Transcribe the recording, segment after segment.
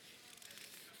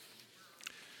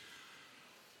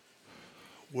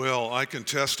Well, I can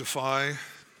testify,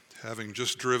 having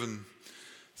just driven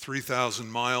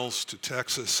 3,000 miles to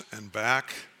Texas and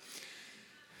back,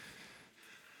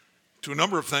 to a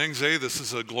number of things. This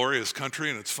is a glorious country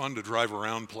and it's fun to drive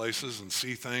around places and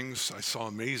see things. I saw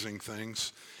amazing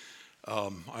things.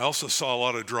 I also saw a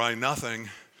lot of dry nothing.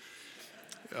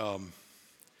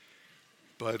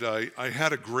 But I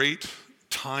had a great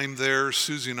time there.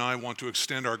 Susie and I want to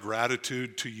extend our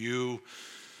gratitude to you,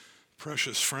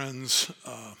 precious friends,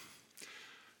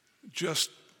 just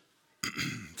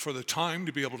for the time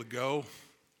to be able to go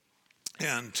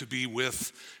and to be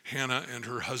with Hannah and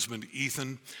her husband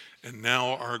Ethan, and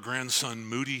now our grandson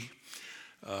Moody.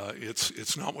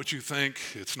 It's not what you think.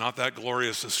 It's not that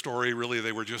glorious a story, really.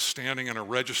 They were just standing in a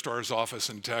registrar's office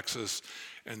in Texas,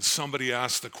 and somebody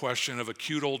asked the question of a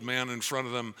cute old man in front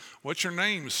of them, "What's your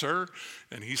name, sir?"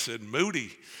 And he said,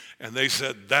 "Moody." And they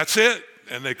said, "That's it."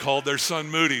 And they called their son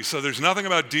Moody. So there's nothing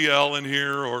about DL in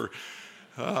here, or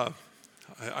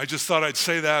I just thought I'd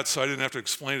say that so I didn't have to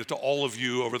explain it to all of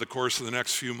you over the course of the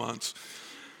next few months.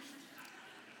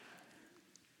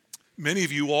 Many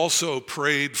of you also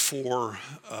prayed for,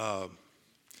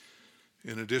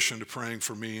 in addition to praying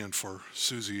for me and for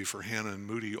Susie, for Hannah and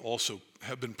Moody, also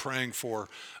have been praying for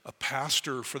a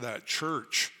pastor for that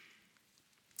church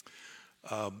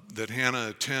that Hannah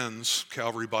attends,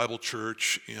 Calvary Bible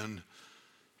Church in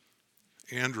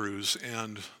Andrews.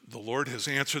 And the Lord has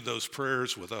answered those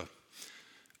prayers with a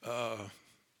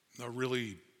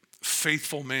really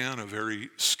faithful man, a very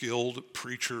skilled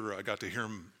preacher. I got to hear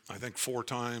him, I think, 4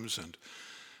 times. And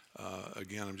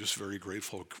again, I'm just very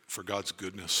grateful for God's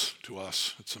goodness to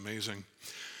us. It's amazing.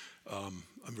 I'm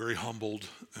very humbled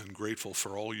and grateful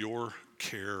for all your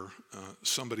care.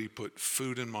 Somebody put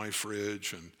food in my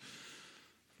fridge, and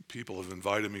people have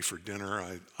invited me for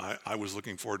dinner. I was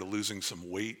looking forward to losing some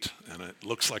weight, and it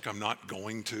looks like I'm not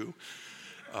going to.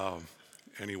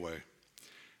 Anyway,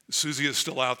 Susie is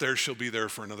still out there. She'll be there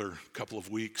for another couple of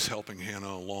weeks helping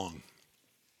Hannah along.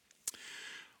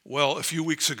 Well, a few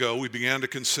weeks ago, we began to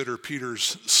consider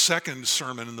Peter's second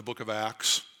sermon in the book of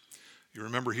Acts. You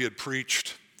remember he had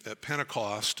preached at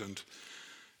Pentecost, and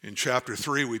in chapter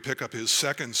 3, we pick up his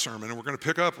second sermon, and we're going to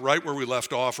pick up right where we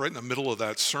left off, right in the middle of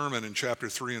that sermon in chapter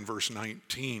 3 and verse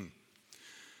 19.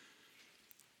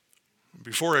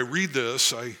 Before I read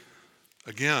this, I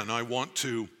want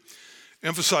to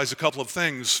emphasize a couple of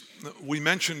things. We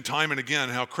mentioned time and again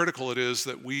how critical it is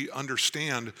that we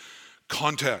understand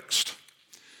context.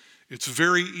 It's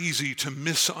very easy to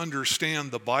misunderstand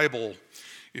the Bible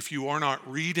if you are not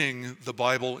reading the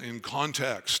Bible in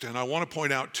context. And I want to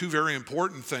point out 2 very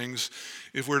important things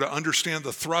if we're to understand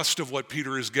the thrust of what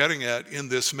Peter is getting at in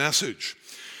this message.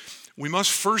 We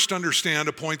must first understand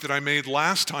a point that I made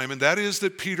last time, and that is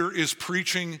that Peter is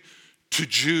preaching to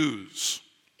Jews.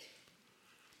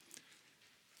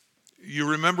 You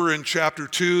remember in chapter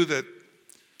 2 that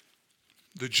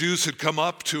the Jews had come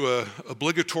up to an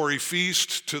obligatory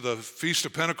feast, to the Feast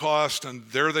of Pentecost, and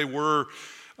there they were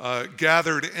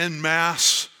gathered en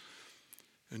masse,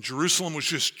 and Jerusalem was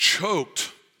just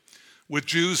choked with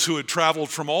Jews who had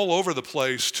traveled from all over the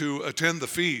place to attend the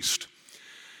feast.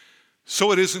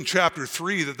 So it is in chapter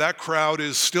 3 that crowd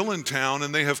is still in town,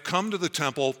 and they have come to the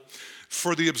temple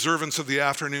for the observance of the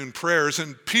afternoon prayers,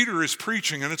 and Peter is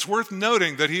preaching, and it's worth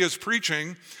noting that he is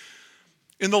preaching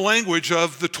in the language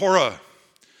of the Torah.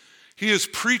 He is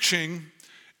preaching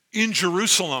in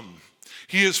Jerusalem.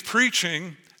 He is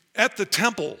preaching at the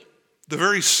temple, the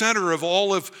very center of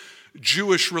all of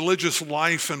Jewish religious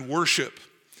life and worship.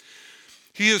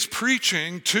 He is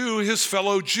preaching to his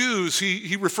fellow Jews.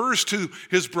 He refers to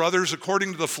his brothers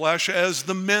according to the flesh as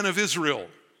the men of Israel.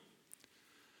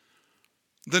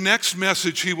 The next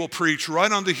message he will preach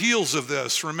right on the heels of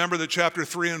this, remember that chapter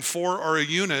 3 and 4 are a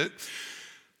unit,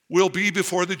 will be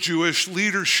before the Jewish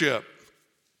leadership.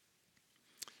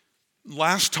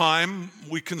 Last time,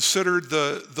 we considered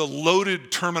the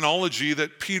loaded terminology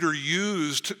that Peter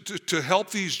used to help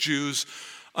these Jews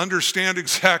understand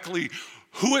exactly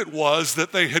who it was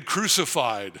that they had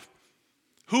crucified,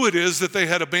 who it is that they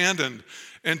had abandoned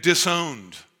and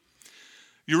disowned.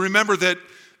 You remember that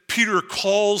Peter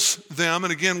calls them,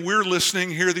 and again, we're listening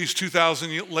here these 2,000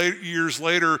 years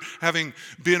later, having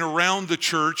been around the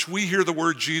church, we hear the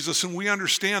word Jesus, and we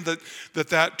understand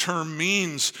that term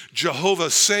means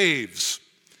Jehovah saves.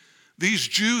 These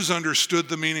Jews understood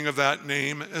the meaning of that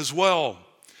name as well.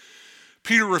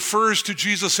 Peter refers to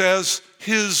Jesus as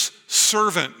his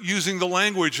servant, using the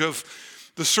language of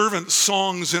the servant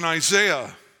songs in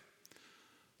Isaiah.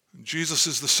 Jesus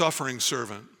is the suffering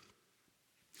servant.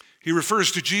 He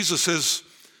refers to Jesus as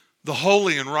the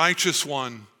holy and righteous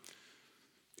one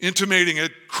intimating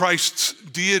at Christ's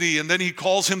deity, and then he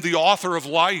calls him the author of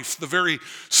life, the very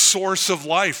source of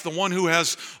life, the one who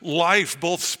has life,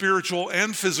 both spiritual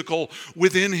and physical,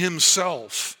 within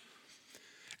himself.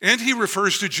 And he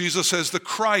refers to Jesus as the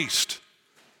Christ,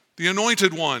 the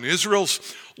anointed one,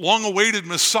 Israel's long-awaited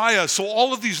Messiah. So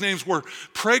all of these names were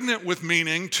pregnant with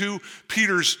meaning to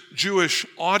Peter's Jewish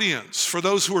audience. For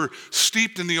those who were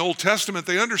steeped in the Old Testament,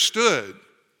 they understood.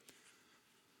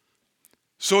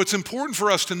 So it's important for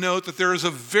us to note that there is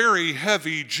a very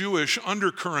heavy Jewish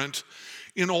undercurrent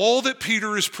in all that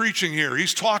Peter is preaching here.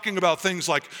 He's talking about things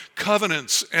like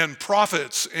covenants and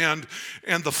prophets and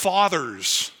the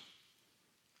fathers.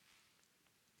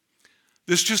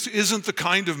 This just isn't the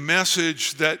kind of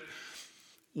message that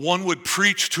one would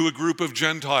preach to a group of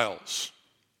Gentiles.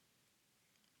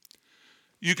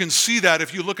 You can see that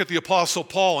if you look at the Apostle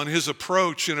Paul and his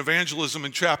approach in evangelism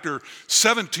in chapter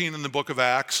 17 in the book of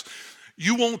Acts.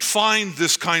 You won't find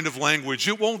this kind of language.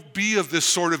 It won't be of this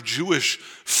sort of Jewish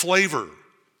flavor.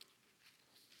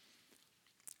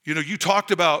 You know, you talk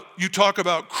about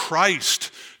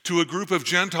Christ to a group of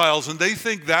Gentiles, and they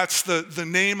think that's the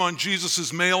name on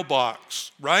Jesus'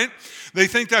 mailbox, right? They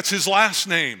think that's his last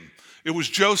name. It was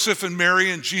Joseph and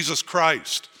Mary and Jesus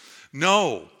Christ.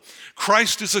 No,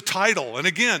 Christ is a title. And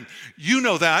again, you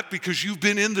know that because you've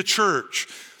been in the church.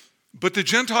 But the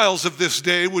Gentiles of this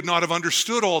day would not have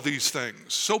understood all these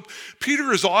things. So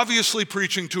Peter is obviously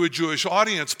preaching to a Jewish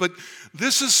audience, but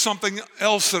this is something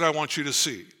else that I want you to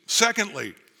see.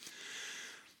 Secondly,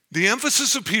 the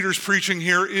emphasis of Peter's preaching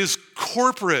here is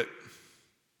corporate.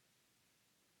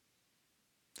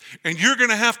 And you're going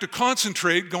to have to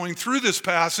concentrate going through this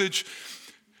passage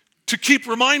to keep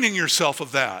reminding yourself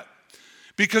of that.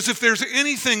 Because if there's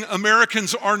anything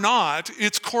Americans are not,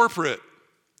 it's corporate.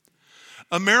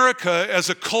 America as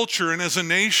a culture and as a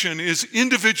nation is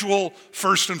individual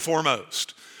first and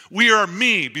foremost. We are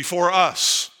me before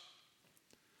us.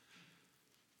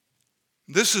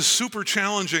 This is super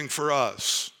challenging for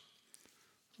us.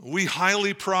 We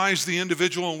highly prize the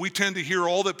individual, and we tend to hear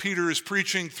all that Peter is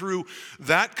preaching through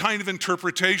that kind of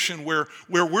interpretation where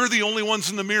we're the only ones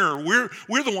in the mirror.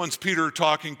 We're the ones Peter is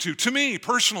talking to me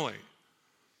personally.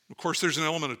 Of course, there's an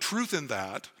element of truth in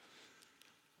that.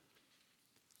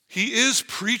 He is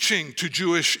preaching to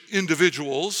Jewish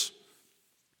individuals,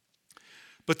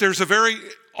 but there's a very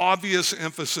obvious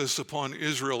emphasis upon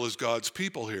Israel as God's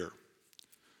people here.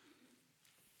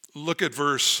 Look at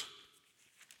verse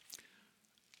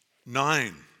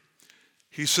 9.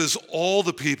 He says, all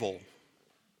the people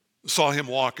saw him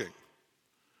walking.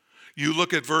 You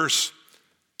look at verse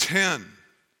 10.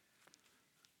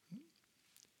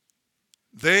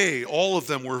 All of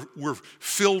them were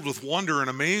filled with wonder and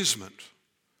amazement.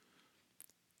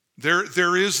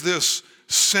 There is this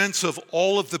sense of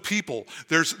all of the people.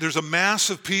 There's a mass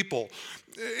of people.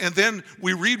 And then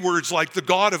we read words like the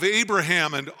God of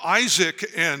Abraham and Isaac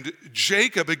and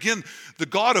Jacob. Again, the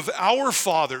God of our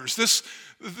fathers.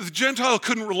 The Gentile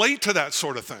couldn't relate to that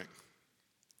sort of thing.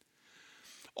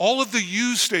 All of the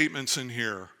you statements in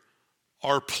here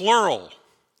are plural.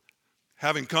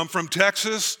 Having come from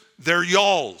Texas, they're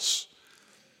y'alls.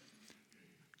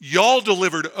 Y'all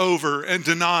delivered over and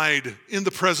denied in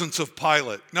the presence of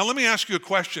Pilate. Now let me ask you a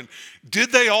question.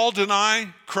 Did they all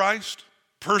deny Christ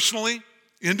personally,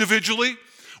 individually?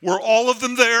 Were all of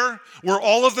them there? Were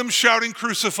all of them shouting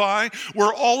crucify?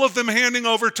 Were all of them handing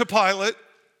over to Pilate?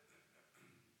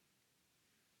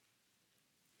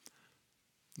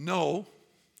 No.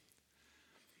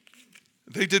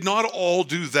 They did not all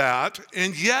do that,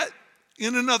 and yet,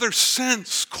 in another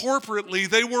sense, corporately,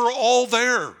 they were all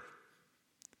there.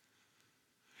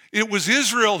 It was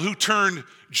Israel who turned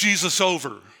Jesus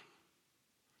over.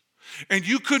 And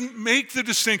you couldn't make the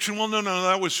distinction, well, no,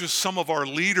 that was just some of our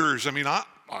leaders. I mean,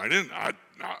 I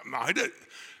did.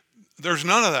 There's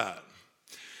none of that.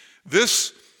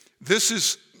 This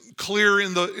is clear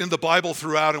in the Bible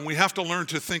throughout, and we have to learn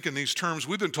to think in these terms.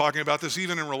 We've been talking about this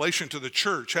even in relation to the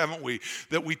church, haven't we?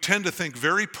 That we tend to think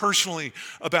very personally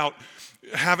about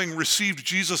having received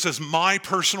Jesus as my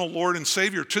personal Lord and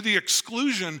Savior, to the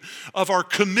exclusion of our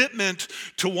commitment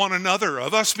to one another,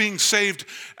 of us being saved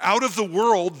out of the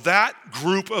world, that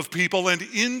group of people, and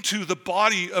into the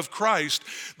body of Christ.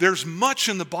 There's much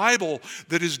in the Bible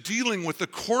that is dealing with the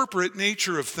corporate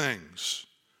nature of things.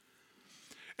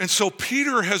 And so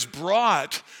Peter has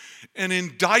brought an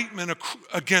indictment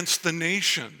against the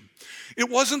nation. It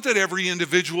wasn't that every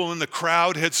individual in the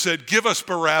crowd had said, "Give us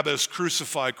Barabbas,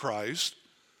 crucify Christ."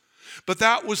 But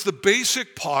that was the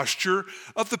basic posture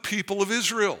of the people of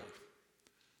Israel.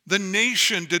 The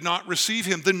nation did not receive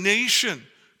him. The nation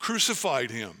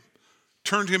crucified him,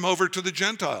 turned him over to the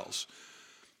Gentiles.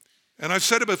 And I've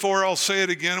said it before, I'll say it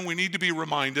again, and we need to be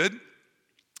reminded,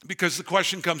 because the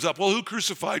question comes up, well, who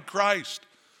crucified Christ?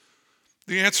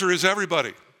 The answer is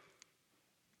everybody.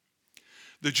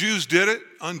 The Jews did it,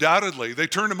 undoubtedly. They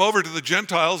turned him over to the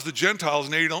Gentiles. The Gentiles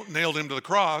nailed him to the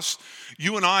cross.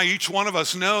 You and I, each one of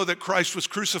us, know that Christ was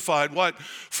crucified, what?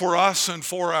 For us and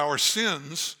for our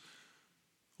sins.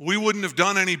 We wouldn't have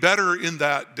done any better in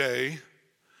that day.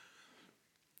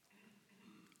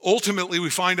 Ultimately,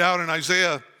 we find out in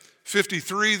Isaiah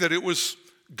 53 that it was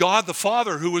God the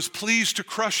Father who was pleased to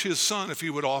crush his Son if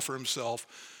he would offer himself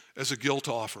as a guilt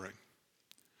offering.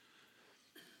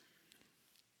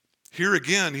 Here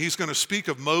again, he's going to speak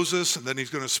of Moses, and then he's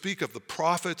going to speak of the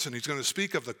prophets, and he's going to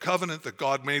speak of the covenant that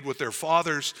God made with their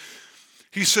fathers.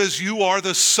 He says, you are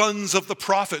the sons of the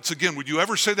prophets. Again, would you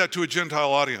ever say that to a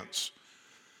Gentile audience?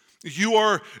 You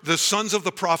are the sons of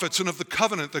the prophets and of the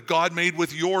covenant that God made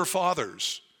with your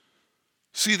fathers.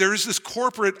 See, there is this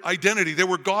corporate identity. They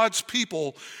were God's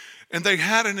people, and they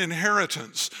had an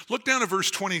inheritance. Look down at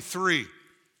verse 23.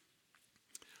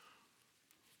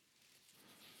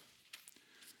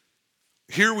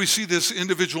 Here we see this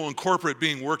individual and corporate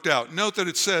being worked out. Note that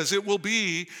it says, it will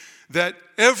be that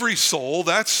every soul,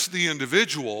 that's the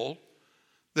individual,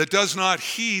 that does not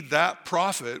heed that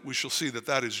prophet, we shall see that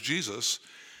that is Jesus,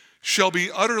 shall be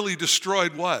utterly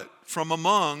destroyed, what? From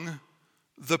among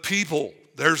the people.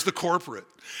 There's the corporate.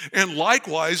 And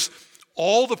likewise,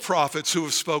 all the prophets who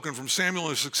have spoken from Samuel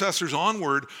and his successors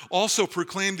onward also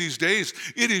proclaim these days,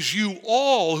 it is you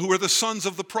all who are the sons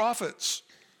of the prophets.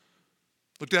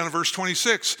 Look down at verse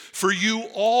 26. For you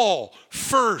all,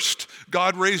 first,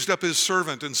 God raised up his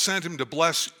servant and sent him to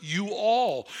bless you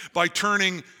all by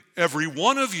turning every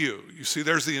one of you. You see,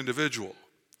 there's the individual.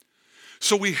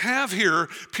 So we have here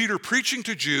Peter preaching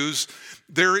to Jews.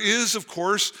 There is, of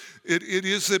course, it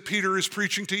is that Peter is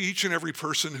preaching to each and every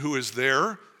person who is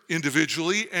there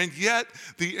individually, and yet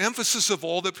the emphasis of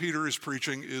all that Peter is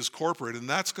preaching is corporate, and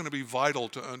that's going to be vital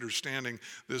to understanding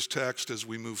this text as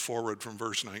we move forward from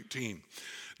verse 19.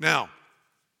 Now,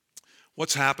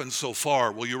 what's happened so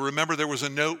far? Well, you remember there was a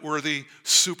noteworthy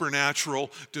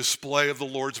supernatural display of the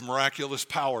Lord's miraculous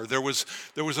power. There was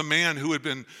a man who had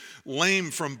been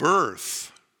lame from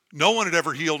birth. No one had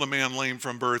ever healed a man lame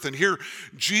from birth, and here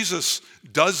Jesus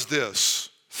does this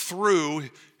through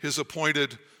his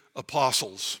appointed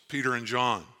apostles, Peter and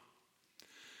John.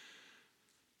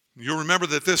 You'll remember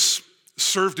that this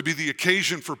served to be the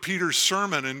occasion for Peter's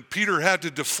sermon, and Peter had to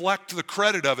deflect the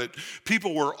credit of it.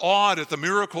 People were awed at the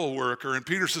miracle worker, and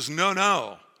Peter says,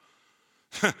 no.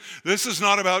 This is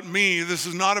not about me. This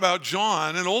is not about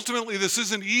John. And ultimately, this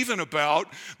isn't even about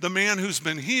the man who's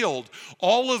been healed.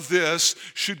 All of this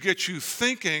should get you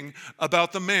thinking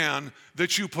about the man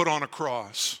that you put on a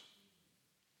cross.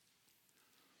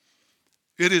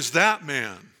 It is that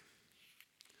man.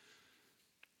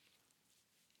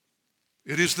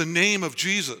 It is the name of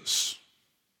Jesus,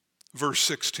 verse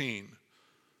 16.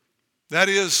 That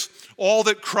is all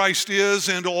that Christ is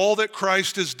and all that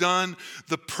Christ has done,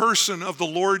 the person of the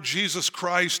Lord Jesus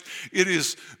Christ. It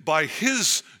is by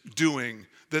his doing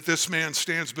that this man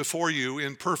stands before you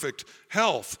in perfect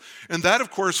health. And that,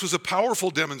 of course, was a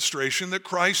powerful demonstration that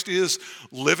Christ is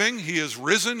living, he is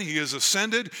risen, he is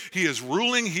ascended, he is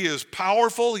ruling, he is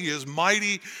powerful, he is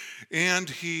mighty, and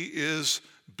he is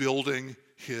building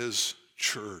his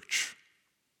church.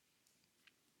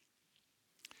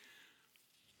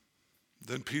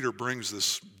 Then Peter brings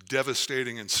this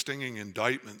devastating and stinging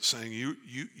indictment saying,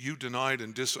 you denied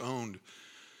and disowned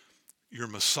your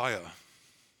Messiah.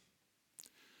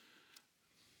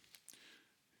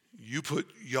 You put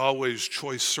Yahweh's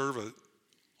choice servant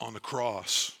on the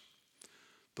cross,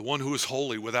 the one who is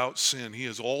holy, without sin. He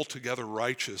is altogether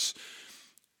righteous.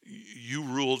 You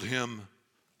ruled him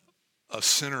a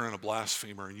sinner and a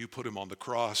blasphemer, and you put him on the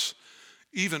cross.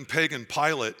 Even pagan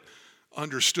Pilate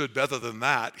understood better than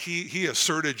that. He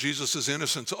asserted Jesus'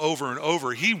 innocence over and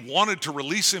over. He wanted to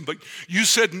release him, but you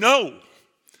said no.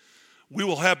 We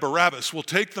will have Barabbas. We'll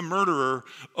take the murderer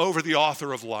over the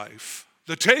author of life.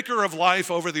 The taker of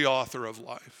life over the author of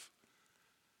life.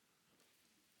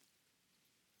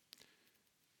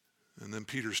 And then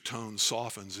Peter's tone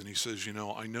softens and he says,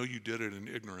 I know you did it in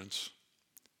ignorance,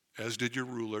 as did your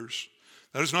rulers.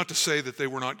 That is not to say that they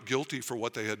were not guilty for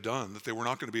what they had done, that they were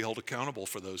not going to be held accountable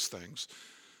for those things.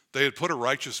 They had put a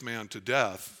righteous man to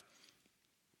death,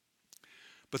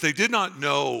 but they did not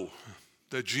know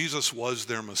that Jesus was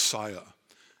their Messiah.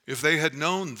 If they had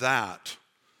known that,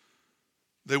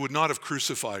 they would not have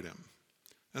crucified him.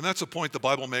 And that's a point the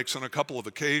Bible makes on a couple of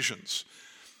occasions.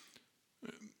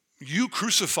 You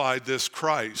crucified this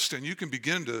Christ, and you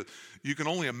can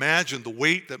only imagine the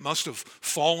weight that must have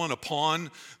fallen upon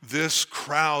this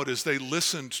crowd as they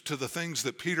listened to the things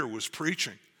that Peter was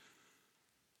preaching.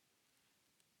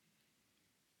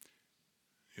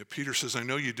 Yet Peter says, I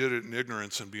know you did it in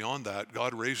ignorance, and beyond that,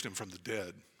 God raised him from the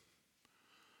dead.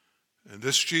 And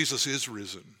this Jesus is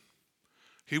risen.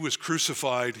 He was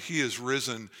crucified, he is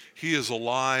risen, he is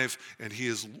alive, and he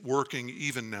is working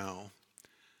even now.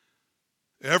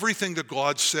 Everything that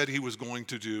God said he was going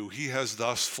to do, he has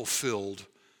thus fulfilled.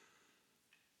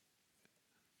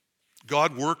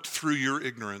 God worked through your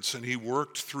ignorance, and he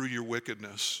worked through your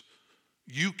wickedness.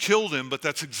 You killed him, but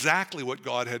that's exactly what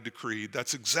God had decreed.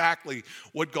 That's exactly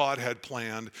what God had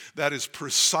planned. That is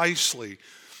precisely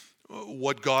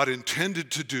what God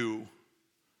intended to do,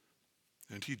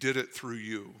 and he did it through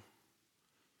you.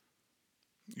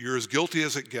 You're as guilty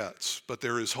as it gets, but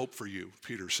there is hope for you,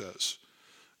 Peter says.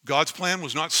 God's plan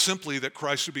was not simply that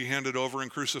Christ would be handed over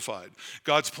and crucified.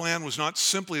 God's plan was not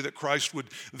simply that Christ would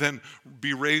then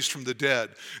be raised from the dead.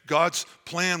 God's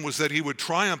plan was that he would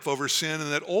triumph over sin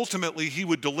and that ultimately he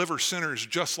would deliver sinners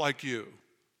just like you.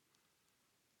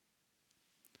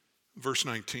 Verse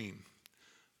 19,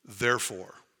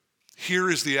 therefore, here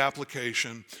is the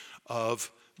application of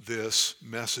this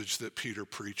message that Peter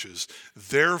preaches.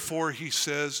 Therefore, he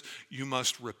says, you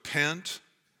must repent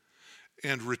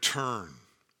and return.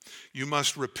 You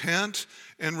must repent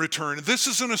and return. This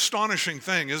is an astonishing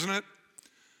thing, isn't it?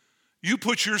 You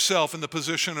put yourself in the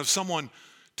position of someone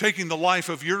taking the life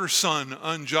of your son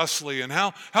unjustly, and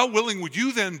how willing would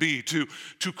you then be to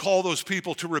call those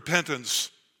people to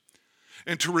repentance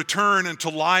and to return and to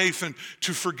life and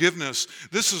to forgiveness?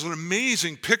 This is an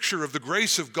amazing picture of the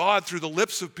grace of God through the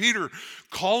lips of Peter,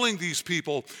 calling these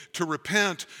people to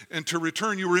repent and to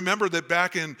return. You remember that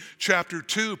back in chapter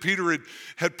 2, Peter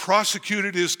had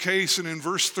prosecuted his case, and in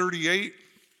verse 38,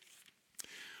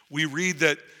 we read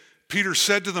that Peter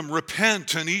said to them,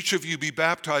 repent and each of you be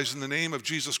baptized in the name of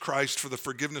Jesus Christ for the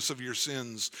forgiveness of your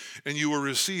sins, and you will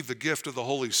receive the gift of the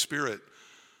Holy Spirit.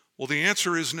 Well, the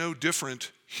answer is no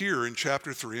different here in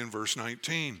chapter 3 and verse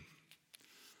 19.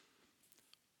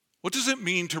 What does it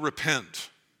mean to repent?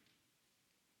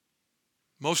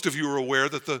 Most of you are aware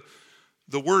that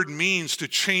the word means to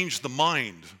change the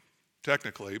mind,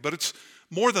 technically, but it's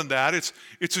more than that.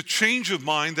 It's a change of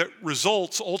mind that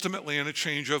results ultimately in a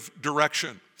change of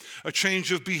direction, a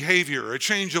change of behavior, a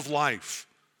change of life.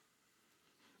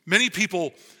 Many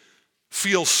people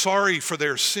feel sorry for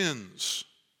their sins,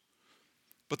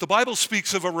 but the Bible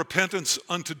speaks of a repentance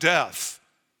unto death.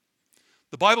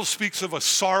 The Bible speaks of a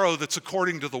sorrow that's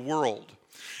according to the world.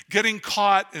 Getting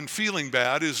caught and feeling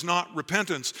bad is not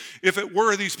repentance. If it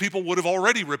were, these people would have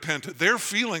already repented. They're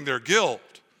feeling their guilt.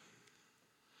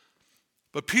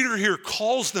 But Peter here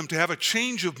calls them to have a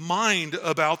change of mind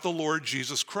about the Lord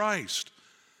Jesus Christ.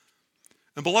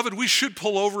 And beloved, we should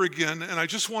pull over again, and I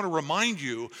just want to remind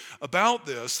you about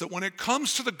this, that when it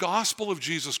comes to the gospel of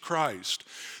Jesus Christ,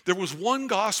 there was one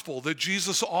gospel that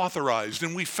Jesus authorized,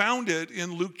 and we found it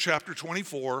in Luke chapter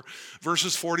 24,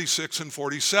 verses 46 and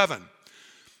 47.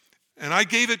 And I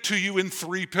gave it to you in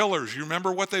 3 pillars. You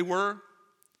remember what they were?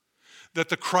 That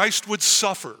the Christ would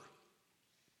suffer.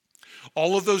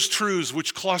 All of those truths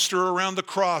which cluster around the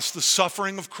cross, the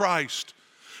suffering of Christ,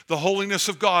 the holiness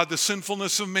of God, the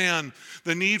sinfulness of man,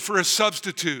 the need for a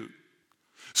substitute,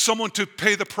 someone to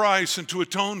pay the price and to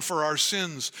atone for our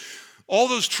sins. All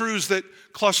those truths that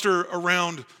cluster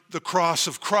around the cross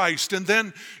of Christ. And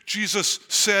then Jesus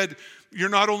said,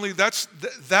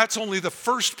 that's only the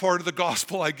first part of the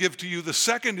gospel I give to you. The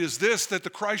second is this, that the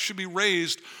Christ should be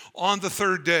raised on the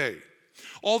 3rd day.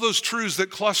 All those truths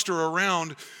that cluster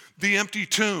around the empty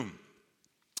tomb.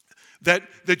 That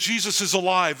Jesus is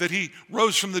alive, that he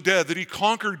rose from the dead, that he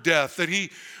conquered death, that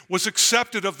he was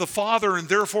accepted of the Father, and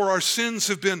therefore our sins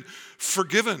have been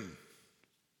forgiven,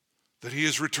 that he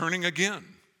is returning again.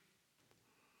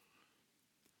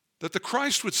 That the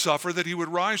Christ would suffer, that he would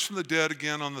rise from the dead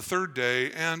again on the 3rd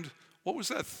day, and what was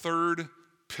that 3rd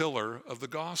pillar of the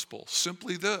gospel?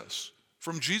 Simply this,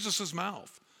 from Jesus'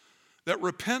 mouth, that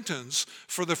repentance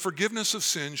for the forgiveness of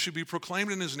sins should be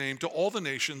proclaimed in his name to all the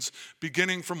nations,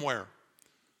 beginning from where?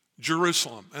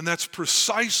 Jerusalem. And that's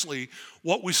precisely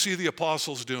what we see the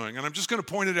apostles doing. And I'm just going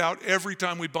to point it out every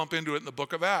time we bump into it in the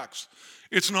book of Acts.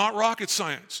 It's not rocket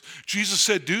science. Jesus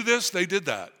said, do this, they did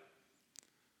that.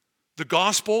 The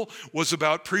gospel was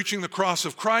about preaching the cross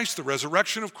of Christ, the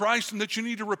resurrection of Christ, and that you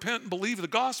need to repent and believe the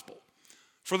gospel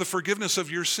for the forgiveness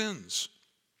of your sins.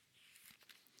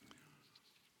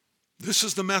 This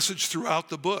is the message throughout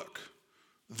the book.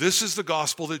 This is the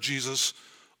gospel that Jesus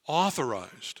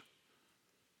authorized.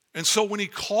 And so when he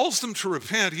calls them to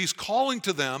repent, he's calling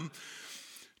to them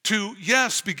to,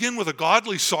 yes, begin with a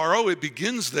godly sorrow. It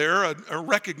begins there, a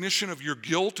recognition of your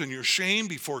guilt and your shame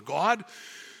before God.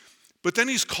 But then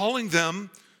he's calling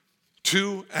them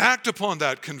to act upon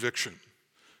that conviction,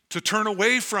 to turn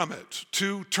away from it,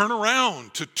 to turn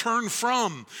around, to turn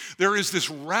from. There is this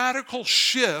radical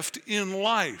shift in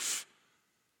life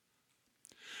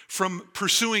from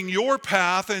pursuing your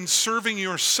path and serving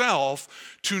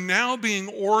yourself to now being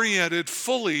oriented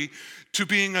fully to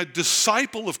being a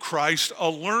disciple of Christ, a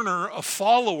learner, a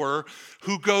follower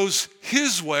who goes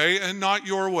his way and not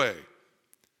your way.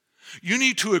 You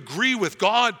need to agree with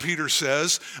God, Peter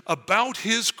says, about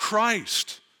his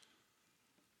Christ.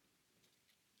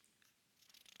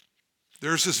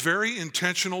 There's this very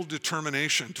intentional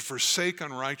determination to forsake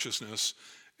unrighteousness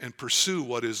and pursue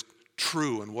what is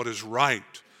true and what is right.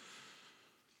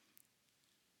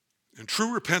 And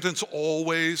true repentance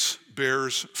always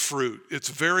bears fruit. It's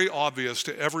very obvious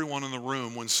to everyone in the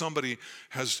room when somebody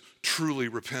has truly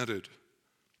repented.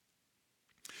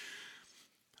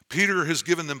 Peter has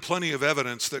given them plenty of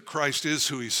evidence that Christ is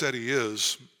who he said he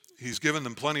is. He's given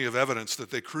them plenty of evidence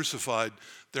that they crucified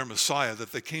their Messiah,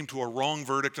 that they came to a wrong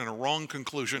verdict and a wrong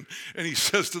conclusion. And he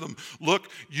says to them,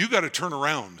 look, you got to turn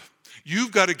around.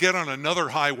 You've got to get on another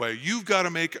highway. You've got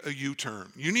to make a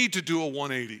U-turn. You need to do a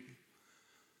 180.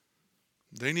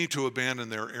 They need to abandon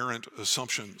their errant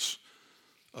assumptions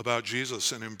about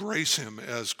Jesus and embrace him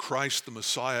as Christ the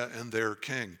Messiah and their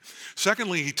King.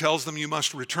 Secondly, he tells them you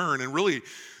must return. And really,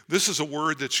 this is a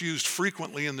word that's used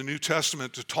frequently in the New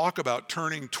Testament to talk about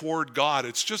turning toward God.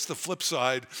 It's just the flip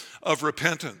side of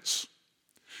repentance.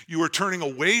 You are turning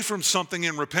away from something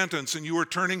in repentance, and you are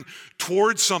turning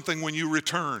towards something when you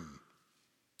return.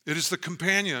 It is the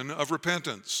companion of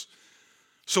repentance.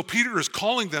 So Peter is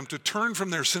calling them to turn from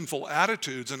their sinful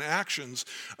attitudes and actions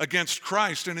against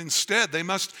Christ, and instead they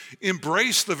must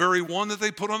embrace the very one that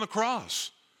they put on the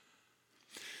cross.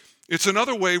 It's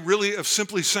another way really of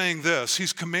simply saying this.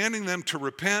 He's commanding them to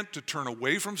repent, to turn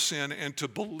away from sin, and to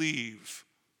believe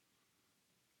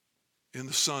in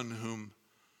the Son whom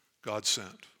God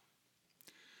sent.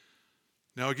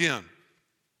 Now again,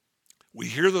 we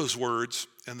hear those words,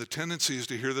 and the tendency is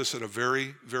to hear this at a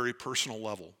very, very personal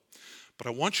level. But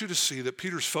I want you to see that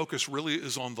Peter's focus really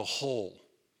is on the whole.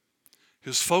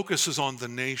 His focus is on the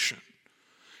nation.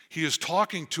 He is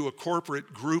talking to a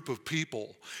corporate group of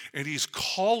people, and he's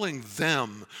calling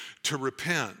them to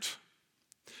repent.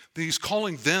 He's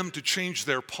calling them to change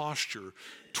their posture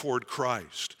toward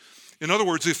Christ. In other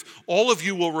words, if all of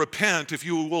you will repent, if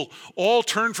you will all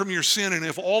turn from your sin, and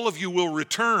if all of you will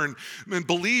return and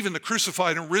believe in the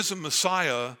crucified and risen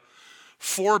Messiah,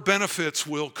 4 benefits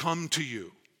will come to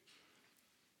you.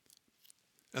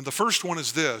 And the first one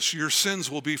is this: your sins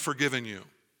will be forgiven you.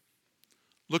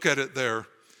 Look at it there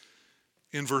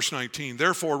in verse 19.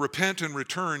 Therefore, repent and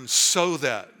return so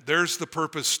that, there's the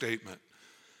purpose statement,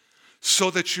 so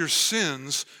that your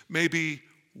sins may be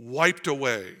wiped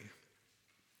away.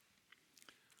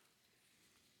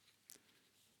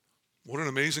 What an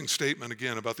amazing statement,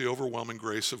 again, about the overwhelming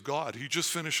grace of God. He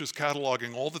just finishes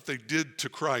cataloging all that they did to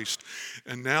Christ,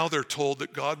 and now they're told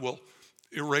that God will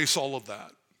erase all of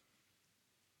that.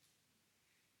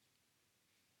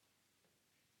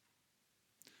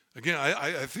 Again,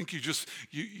 I think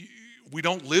we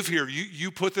don't live here.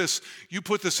 You put this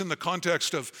in the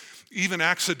context of even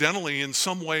accidentally in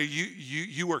some way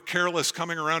you were careless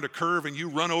coming around a curve and you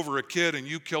run over a kid and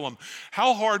you kill him.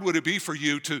 How hard would it be for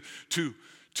you to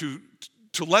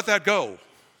let that go?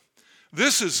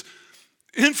 This is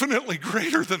infinitely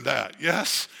greater than that.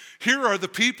 Yes, here are the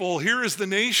people. Here is the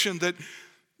nation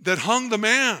that hung the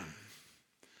man,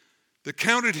 that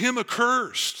counted him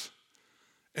accursed.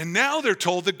 And now they're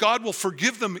told that God will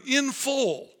forgive them in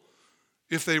full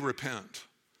if they repent.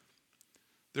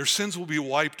 Their sins will be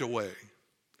wiped away.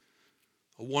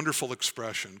 A wonderful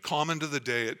expression, common to the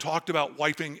day. It talked about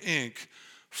wiping ink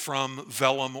from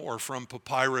vellum or from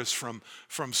papyrus, from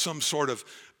some sort of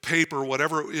paper,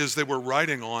 whatever it is they were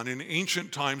writing on. In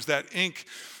ancient times, that ink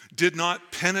did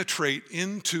not penetrate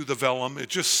into the vellum. It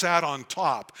just sat on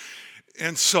top.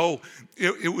 And so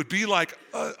it would be like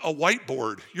a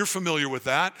whiteboard. You're familiar with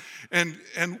that. And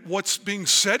what's being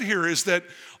said here is that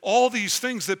all these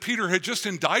things that Peter had just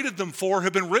indicted them for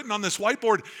have been written on this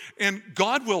whiteboard, and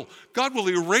God will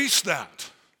erase that.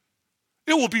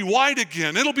 It will be white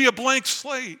again. It'll be a blank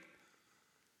slate.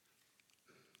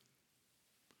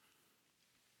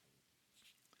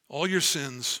 All your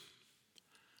sins,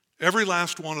 every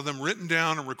last one of them, written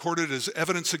down and recorded as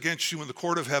evidence against you in the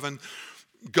court of heaven,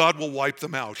 God will wipe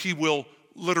them out. He will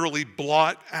literally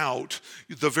blot out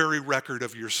the very record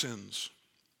of your sins.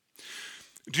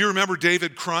 Do you remember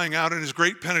David crying out in his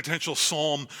great penitential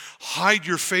psalm, "Hide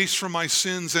your face from my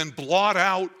sins and blot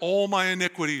out all my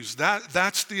iniquities"?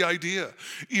 That's the idea.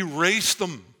 Erase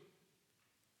them.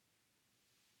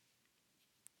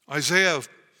 Isaiah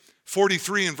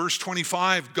 43 and verse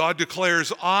 25, God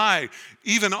declares,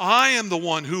 even I am the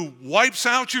one who wipes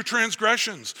out your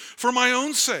transgressions for my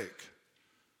own sake,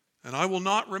 and I will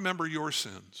not remember your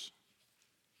sins.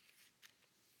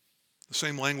 The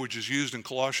same language is used in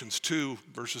Colossians 2,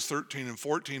 verses 13 and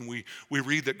 14. We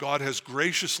read that God has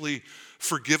graciously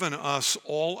forgiven us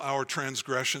all our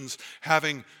transgressions,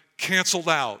 having canceled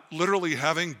out, literally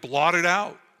having blotted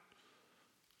out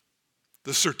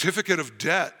the certificate of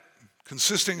debt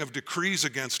consisting of decrees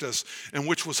against us and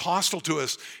which was hostile to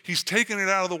us. He's taken it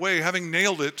out of the way, having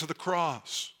nailed it to the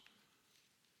cross.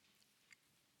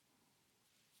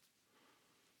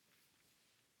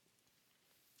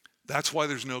 That's why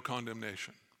there's no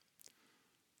condemnation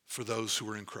for those who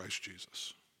are in Christ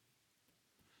Jesus.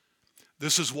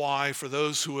 This is why, for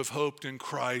those who have hoped in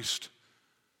Christ,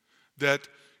 that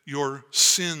your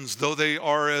sins, though they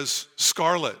are as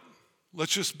scarlet,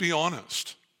 let's just be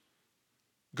honest,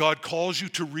 God calls you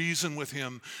to reason with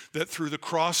him that through the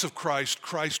cross of Christ,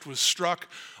 Christ was struck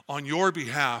on your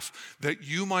behalf that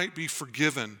you might be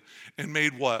forgiven and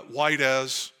made what? White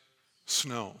as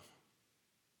snow.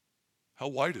 How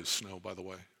white is snow, by the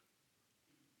way?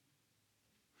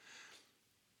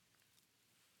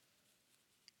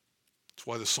 That's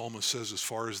why the psalmist says, as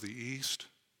far as the east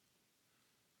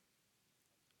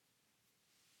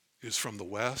is from the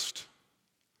west.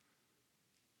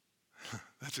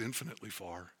 That's infinitely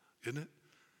far, isn't it?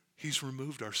 He's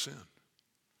removed our sin.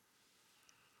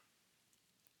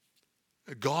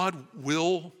 God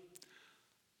will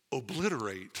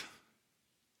obliterate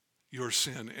your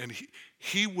sin, and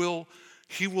he will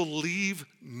leave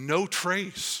no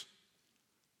trace.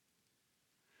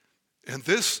 And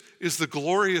this is the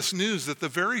glorious news, that the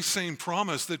very same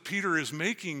promise that Peter is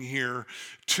making here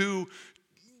to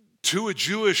a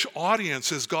Jewish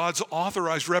audience as God's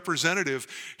authorized representative,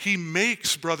 he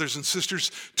makes, brothers and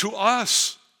sisters, to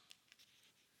us.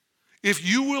 If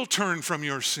you will turn from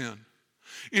your sin,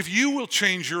 if you will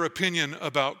change your opinion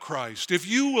about Christ, if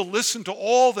you will listen to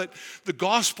all that the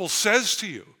gospel says to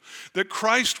you, that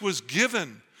Christ was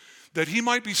given, that he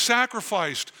might be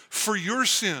sacrificed for your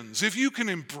sins, if you can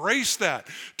embrace that,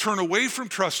 turn away from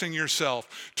trusting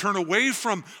yourself, turn away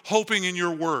from hoping in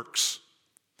your works,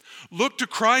 look to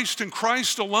Christ and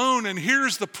Christ alone, and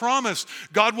here's the promise: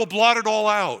 God will blot it all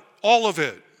out, all of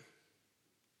it.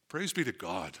 Praise be to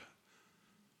God.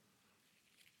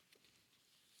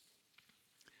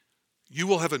 You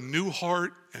will have a new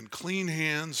heart and clean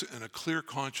hands and a clear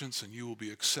conscience, and you will be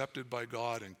accepted by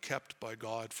God and kept by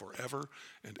God forever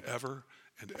and ever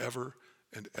and ever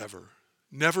and ever.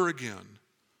 Never again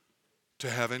to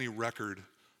have any record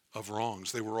of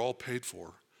wrongs. They were all paid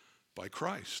for by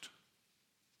Christ.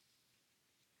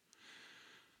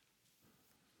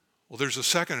 Well, there's a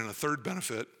second and a third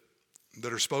benefit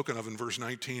that are spoken of in verse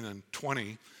 19 and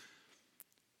 20.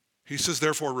 He says,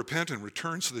 therefore, repent and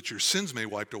return so that your sins may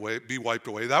be wiped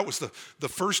away. That was the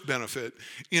first benefit.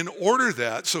 In order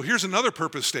that, so here's another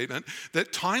purpose statement,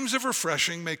 that times of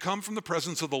refreshing may come from the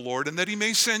presence of the Lord, and that he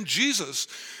may send Jesus,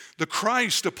 the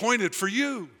Christ appointed for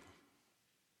you.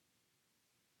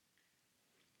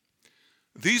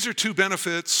 These are two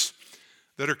benefits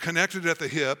that are connected at the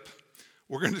hip.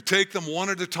 We're going to take them one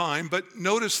at a time, but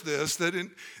notice this, that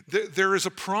there is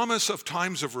a promise of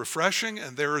times of refreshing,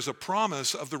 and there is a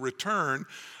promise of the return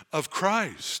of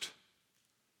Christ.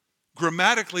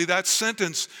 Grammatically, that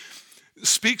sentence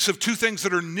speaks of two things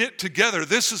that are knit together.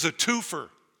 This is a twofer.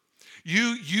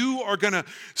 You are going to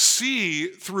see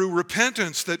through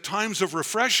repentance that times of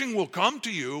refreshing will come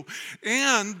to you,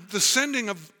 and the sending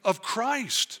of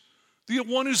Christ, the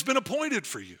one who's been appointed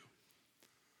for you.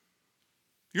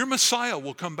 Your Messiah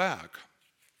will come back.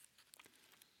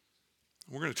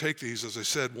 We're going to take these, as I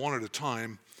said, one at a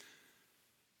time.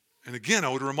 And again, I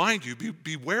would remind you,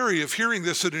 be wary of hearing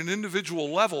this at an individual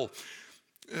level.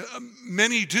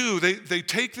 Many do. They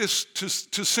take this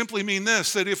to simply mean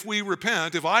this, that if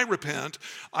I repent,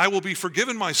 I will be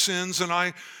forgiven my sins,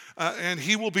 and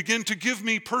he will begin to give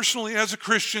me personally as a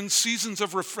Christian seasons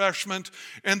of refreshment,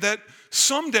 and that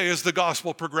someday as the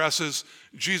gospel progresses,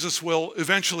 Jesus will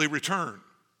eventually return.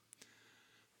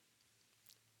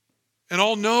 And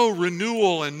I'll know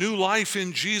renewal and new life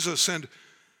in Jesus. And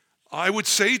I would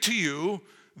say to you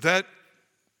that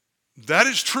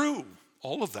is true,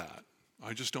 all of that.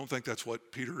 I just don't think that's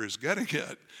what Peter is getting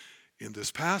at in this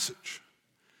passage.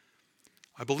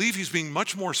 I believe he's being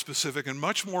much more specific and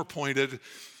much more pointed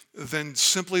than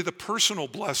simply the personal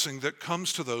blessing that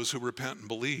comes to those who repent and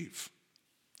believe.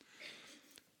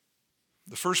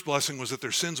 The first blessing was that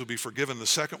their sins will be forgiven. The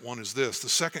second one is this. The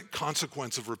second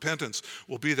consequence of repentance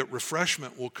will be that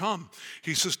refreshment will come.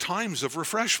 He says times of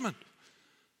refreshment.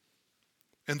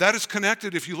 And that is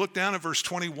connected, if you look down at verse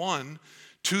 21,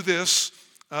 to this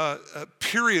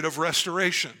period of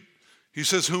restoration. He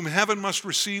says, whom heaven must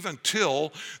receive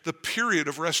until the period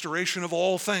of restoration of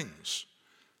all things.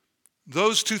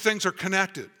 Those two things are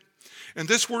connected. And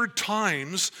this word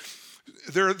times,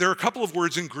 there are a couple of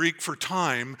words in Greek for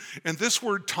time, and this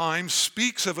word time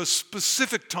speaks of a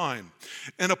specific time,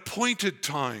 an appointed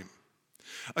time,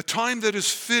 a time that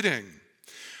is fitting,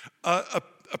 a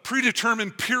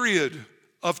predetermined period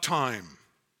of time.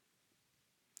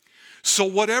 So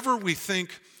whatever we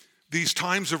think these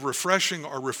times of refreshing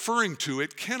are referring to,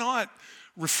 it cannot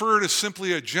refer to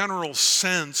simply a general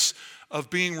sense of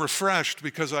being refreshed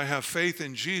because I have faith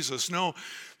in Jesus. No,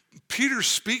 Peter's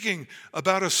speaking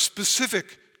about a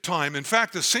specific time. In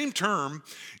fact, the same term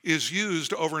is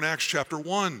used over in Acts chapter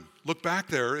 1. Look back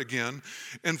there again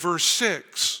in verse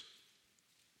 6.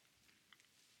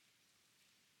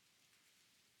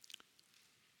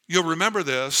 You'll remember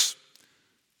this.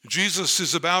 Jesus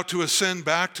is about to ascend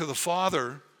back to the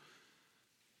Father,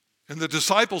 and the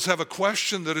disciples have a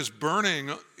question that is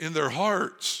burning in their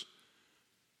hearts.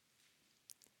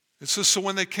 It says, so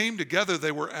when they came together,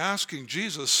 they were asking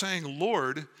Jesus, saying,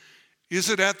 Lord, is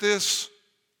it at this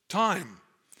time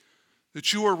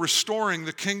that you are restoring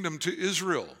the kingdom to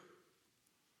Israel?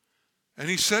 And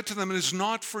he said to them, it is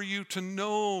not for you to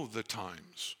know the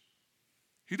times.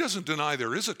 He doesn't deny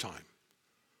there is a time.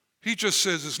 He just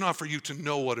says it's not for you to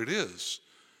know what it is,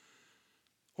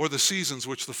 or the seasons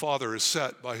which the Father has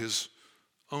set by his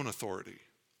own authority.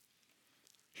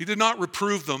 He did not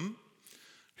reprove them.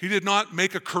 He did not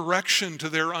make a correction to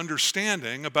their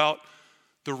understanding about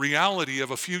the reality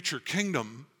of a future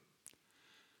kingdom.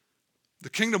 The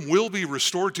kingdom will be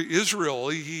restored to Israel.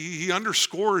 He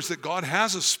underscores that God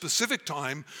has a specific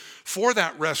time for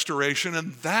that restoration,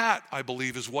 and that, I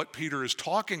believe, is what Peter is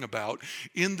talking about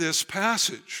in this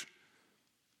passage.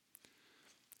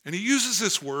 And he uses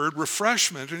this word,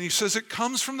 refreshment, and he says it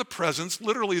comes from the presence,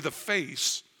 literally the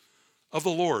face, of the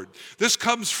Lord. This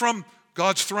comes from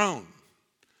God's throne.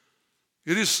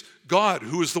 It is God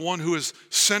who is the one who is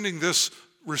sending this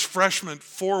refreshment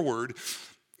forward.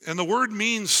 And the word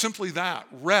means simply that,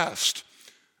 rest,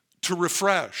 to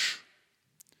refresh.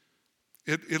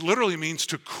 It literally means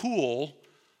to cool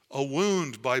a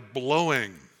wound by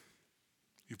blowing.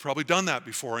 You've probably done that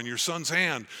before on your son's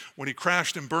hand when he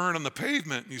crashed and burned on the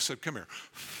pavement, and you said, come here.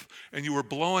 And you were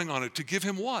blowing on it to give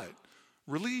him what?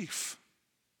 Relief.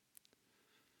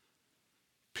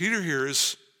 Peter here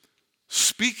is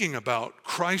speaking about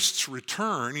Christ's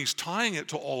return. He's tying it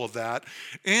to all of that.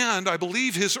 And I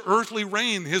believe his earthly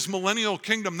reign, his millennial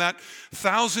kingdom, that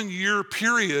 1,000-year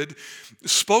period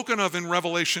spoken of in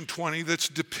Revelation 20 that's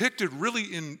depicted really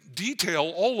in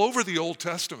detail all over the Old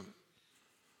Testament.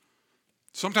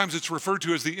 Sometimes it's referred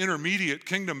to as the intermediate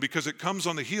kingdom because it comes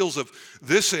on the heels of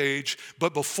this age,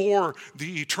 but before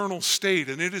the eternal state.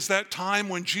 And it is that time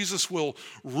when Jesus will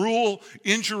rule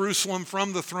in Jerusalem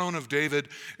from the throne of David,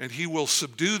 and he will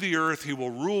subdue the earth. He will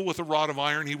rule with a rod of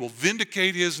iron. He will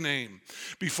vindicate his name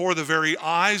before the very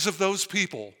eyes of those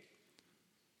people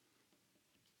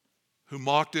who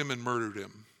mocked him and murdered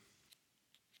him.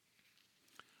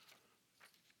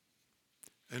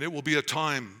 And it will be a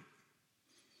time,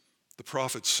 the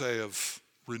prophets say, of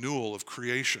renewal, of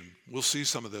creation. We'll see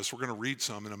some of this. We're going to read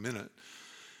some in a minute.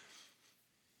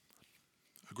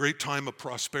 A great time of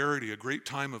prosperity, a great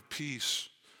time of peace.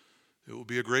 It will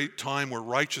be a great time where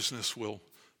righteousness will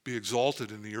be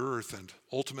exalted in the earth, and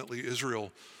ultimately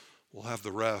Israel will have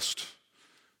the rest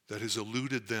that has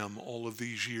eluded them all of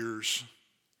these years.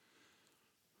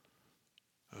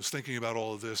 I was thinking about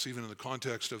all of this even in the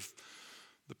context of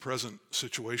the present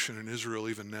situation in Israel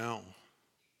even now.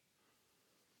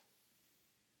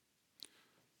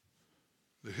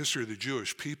 The history of the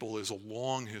Jewish people is a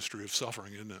long history of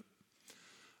suffering, isn't it?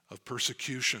 Of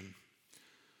persecution,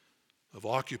 of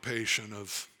occupation,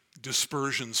 of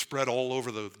dispersion spread all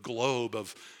over the globe,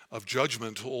 of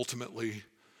judgment ultimately.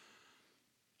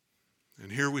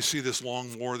 And here we see this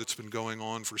long war that's been going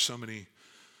on for so many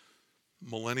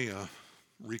millennia,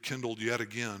 rekindled yet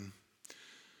again.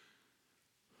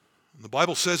 And the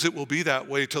Bible says it will be that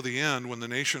way till the end, when the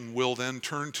nation will then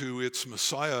turn to its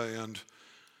Messiah, and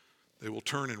they will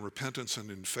turn in repentance and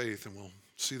in faith, and we'll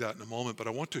see that in a moment. But I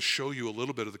want to show you a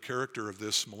little bit of the character of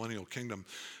this millennial kingdom.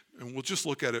 And we'll just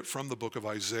look at it from the book of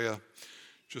Isaiah,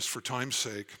 just for time's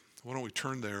sake. Why don't we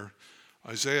turn there?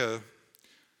 Isaiah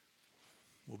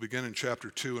We'll begin in chapter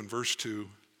 2 and verse 2.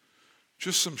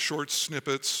 Just some short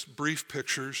snippets, brief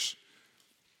pictures.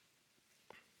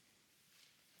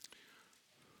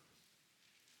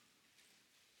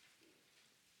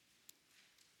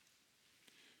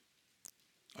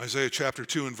 Isaiah chapter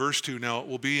 2 and verse 2, now it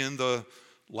will be in the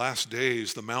last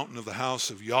days, the mountain of the house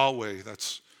of Yahweh,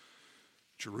 that's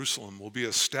Jerusalem, will be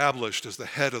established as the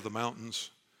head of the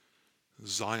mountains,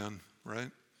 Zion,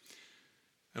 right?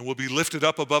 And will be lifted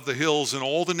up above the hills, and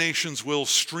all the nations will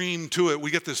stream to it.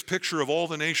 We get this picture of all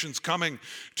the nations coming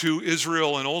to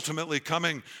Israel and ultimately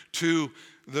coming to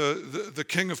the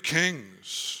King of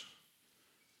Kings.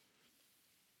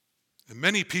 And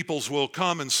many peoples will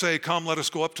come and say, come, let us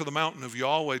go up to the mountain of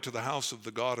Yahweh, to the house of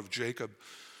the God of Jacob,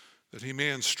 that he may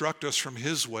instruct us from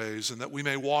his ways and that we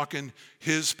may walk in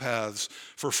his paths.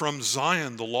 For from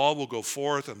Zion the law will go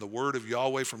forth and the word of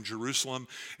Yahweh from Jerusalem,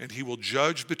 and he will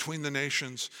judge between the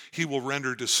nations. He will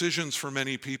render decisions for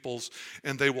many peoples,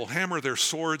 and they will hammer their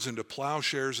swords into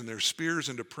plowshares and their spears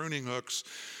into pruning hooks.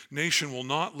 Nation will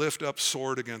not lift up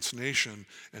sword against nation,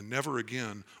 and never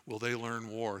again will they learn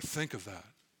war. Think of that.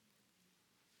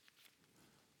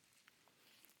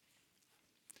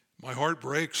 My heart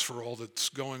breaks for all that's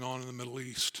going on in the Middle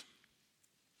East.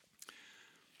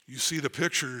 You see the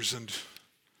pictures, and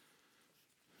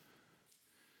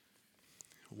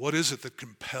what is it that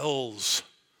compels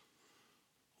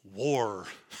war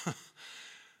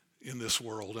in this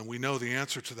world? And we know the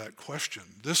answer to that question.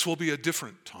 This will be a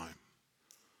different time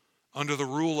under the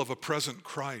rule of a present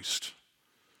Christ.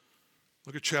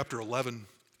 Look at chapter 11.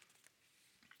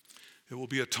 It will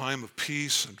be a time of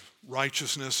peace and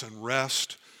righteousness and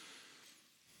rest.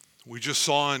 We just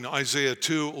saw in Isaiah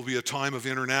 2, it will be a time of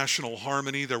international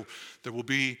harmony. There will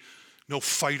be no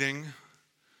fighting.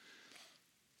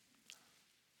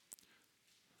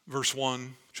 Verse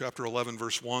 1, chapter 11,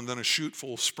 verse 1, then a shoot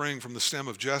will spring from the stem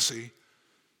of Jesse,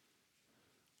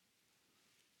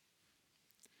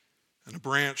 and a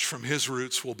branch from his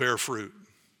roots will bear fruit.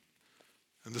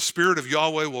 And the Spirit of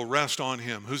Yahweh will rest on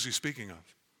him. Who's he speaking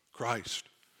of? Christ.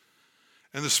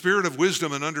 And the spirit of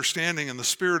wisdom and understanding, and the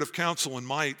spirit of counsel and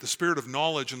might, the spirit of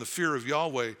knowledge and the fear of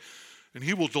Yahweh. And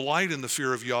he will delight in the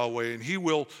fear of Yahweh, and he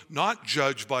will not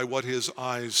judge by what his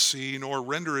eyes see, nor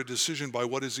render a decision by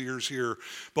what his ears hear,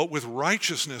 but with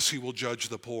righteousness he will judge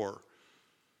the poor,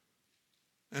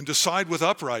 and decide with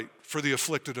upright for the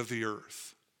afflicted of the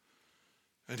earth.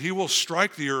 And he will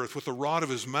strike the earth with the rod of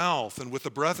his mouth, and with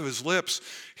the breath of his lips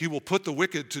he will put the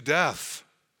wicked to death.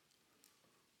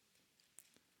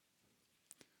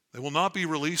 They will not be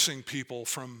releasing people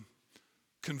from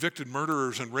convicted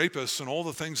murderers and rapists and all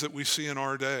the things that we see in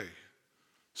our day,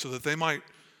 so that they might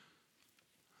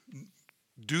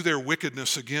do their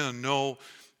wickedness again. No,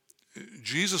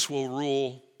 Jesus will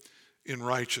rule in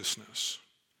righteousness,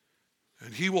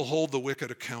 and he will hold the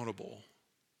wicked accountable.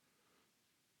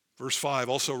 Verse 5,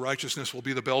 also righteousness will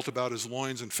be the belt about his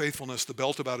loins, and faithfulness the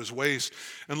belt about his waist.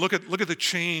 And look at the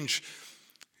change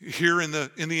here in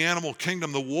the animal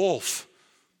kingdom. The wolf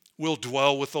will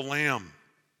dwell with the lamb.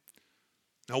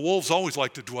 Now, wolves always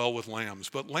like to dwell with lambs,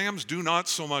 but lambs do not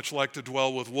so much like to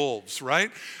dwell with wolves,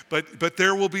 right? But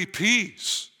there will be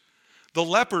peace. The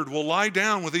leopard will lie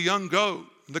down with a young goat,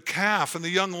 the calf and the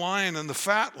young lion and the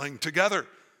fatling together,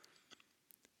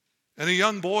 and a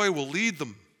young boy will lead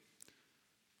them.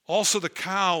 Also the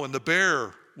cow and the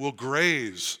bear will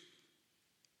graze.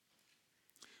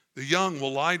 The young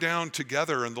will lie down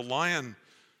together, and the lion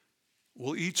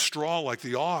will eat straw like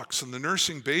the ox, and the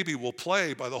nursing baby will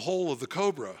play by the hole of the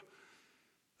cobra,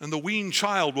 and the weaned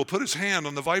child will put his hand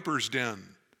on the viper's den.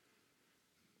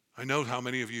 I know how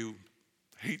many of you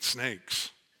hate snakes.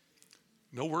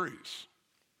 No worries.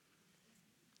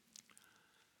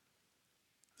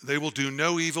 They will do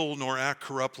no evil nor act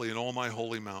corruptly in all my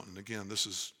holy mountain. Again, this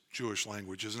is Jewish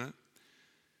language, isn't it?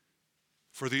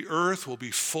 For the earth will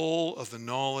be full of the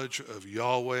knowledge of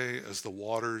Yahweh as the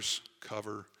waters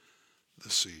cover the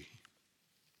sea.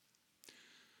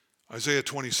 Isaiah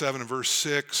 27 and verse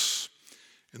 6,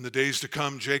 in the days to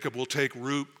come, Jacob will take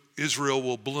root, Israel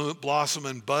will blossom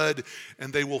and bud,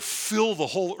 and they will fill the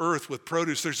whole earth with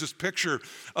produce. There's this picture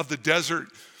of the desert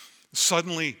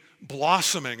suddenly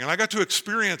blossoming, and I got to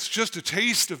experience just a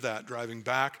taste of that driving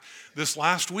back this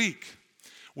last week.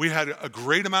 We had a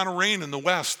great amount of rain in the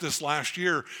west this last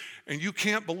year, and you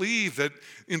can't believe that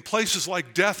in places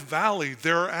like Death Valley,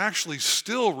 there are actually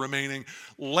still remaining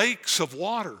lakes of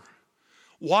water,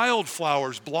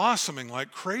 wildflowers blossoming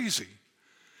like crazy.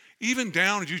 Even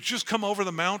down, you just come over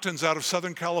the mountains out of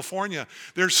Southern California,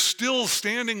 there's still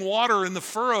standing water in the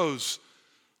furrows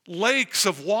lakes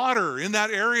of water in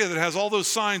that area that has all those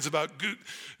signs about,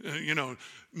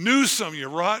 Newsom, you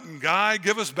rotten guy,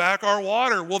 give us back our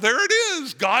water. Well, there it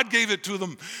is. God gave it to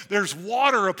them. There's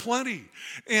water aplenty.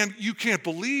 And you can't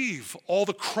believe all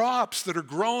the crops that are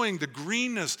growing, the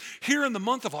greenness here in the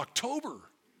month of October.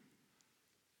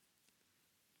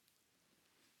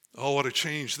 Oh, what a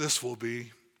change this will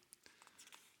be.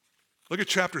 Look at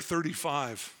chapter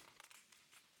 35.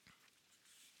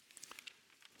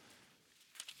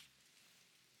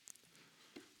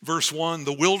 Verse 1,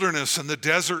 the wilderness and the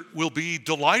desert will be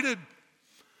delighted,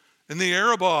 and the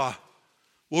Arabah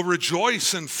will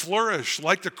rejoice and flourish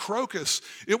like the crocus.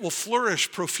 It will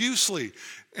flourish profusely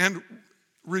and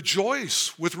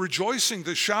rejoice with rejoicing,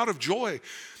 the shout of joy.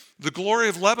 The glory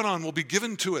of Lebanon will be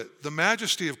given to it, the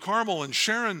majesty of Carmel and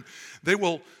Sharon. They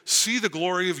will see the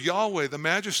glory of Yahweh, the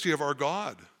majesty of our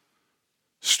God.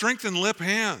 Strengthen limp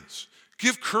hands.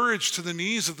 Give courage to the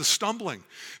knees of the stumbling.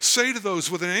 Say to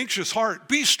those with an anxious heart,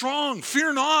 be strong,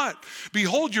 fear not.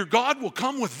 Behold, your God will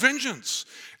come with vengeance,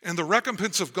 and the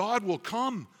recompense of God will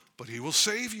come, but he will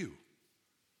save you.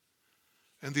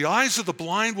 And the eyes of the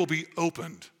blind will be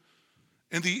opened,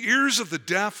 and the ears of the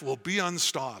deaf will be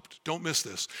unstopped. Don't miss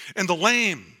this. And the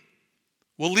lame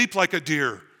will leap like a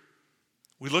deer.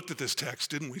 We looked at this text,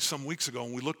 didn't we, some weeks ago,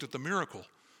 and we looked at the miracle.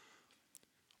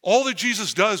 All that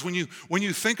Jesus does, when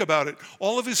you think about it,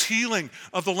 all of his healing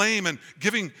of the lame and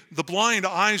giving the blind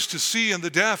eyes to see and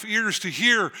the deaf ears to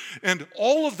hear, and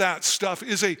all of that stuff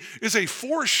is a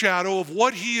foreshadow of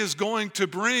what he is going to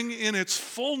bring in its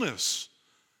fullness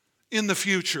in the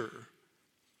future.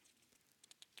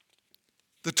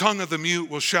 The tongue of the mute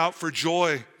will shout for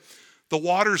joy. The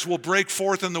waters will break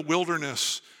forth in the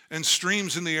wilderness and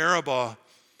streams in the Arabah.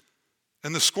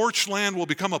 And the scorched land will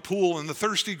become a pool, and the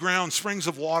thirsty ground springs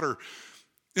of water.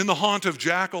 In the haunt of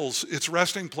jackals, its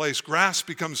resting place, grass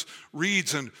becomes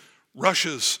reeds and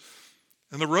rushes.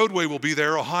 And the roadway will be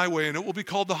there, a highway, and it will be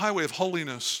called the highway of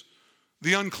holiness.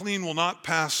 The unclean will not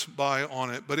pass by on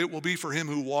it, but it will be for him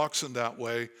who walks in that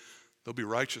way. There'll be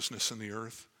righteousness in the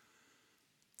earth.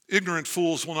 Ignorant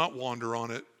fools will not wander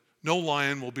on it. No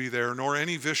lion will be there, nor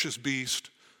any vicious beast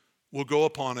will go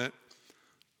upon it.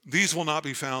 These will not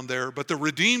be found there, but the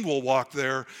redeemed will walk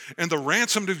there, and the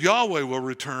ransomed of Yahweh will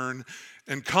return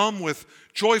and come with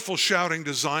joyful shouting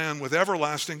to Zion, with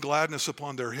everlasting gladness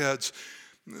upon their heads.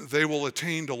 They will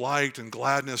attain delight and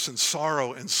gladness, and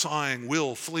sorrow and sighing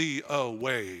will flee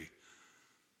away.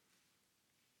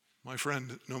 My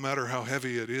friend, no matter how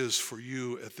heavy it is for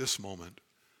you at this moment,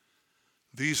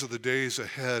 these are the days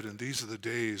ahead, and these are the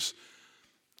days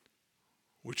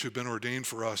which have been ordained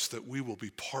for us that we will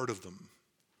be part of them.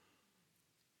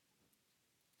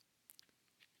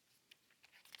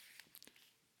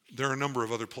 There are a number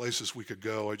of other places we could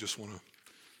go. I just want to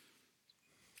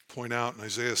point out in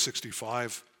Isaiah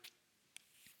 65,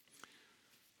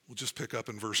 we'll just pick up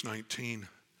in verse 19.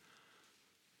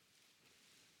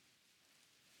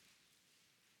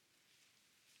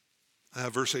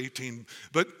 Verse 18,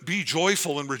 but be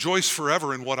joyful and rejoice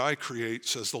forever in what I create,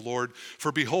 says the Lord.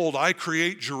 For behold, I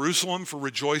create Jerusalem for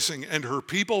rejoicing and her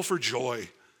people for joy.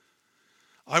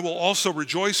 I will also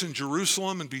rejoice in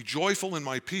Jerusalem and be joyful in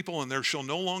my people, and there shall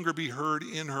no longer be heard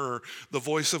in her the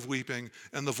voice of weeping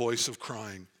and the voice of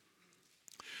crying.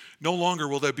 No longer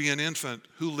will there be an infant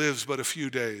who lives but a few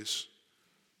days.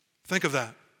 Think of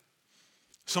that.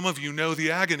 Some of you know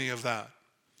the agony of that.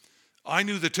 I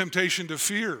knew the temptation to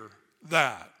fear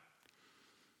that.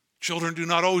 Children do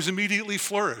not always immediately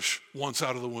flourish once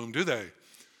out of the womb, do they?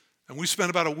 And we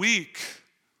spent about a week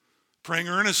praying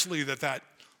earnestly that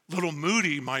little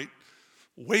Moody might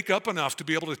wake up enough to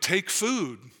be able to take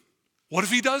food. What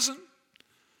if he doesn't?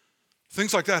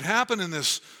 Things like that happen in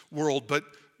this world, but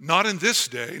not in this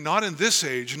day, not in this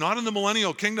age, not in the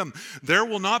millennial kingdom. There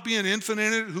will not be an infant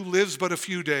in it who lives but a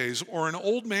few days, or an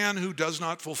old man who does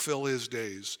not fulfill his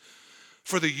days.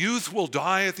 For the youth will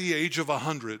die at the age of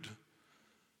 100,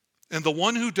 and the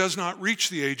one who does not reach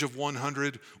the age of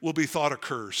 100 will be thought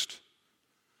accursed.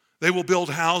 They will build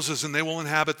houses and they will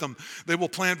inhabit them. They will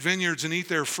plant vineyards and eat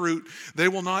their fruit. They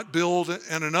will not build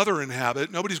and another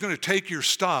inhabit. Nobody's going to take your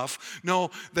stuff. No,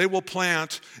 they will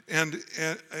plant and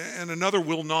another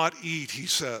will not eat, he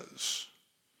says.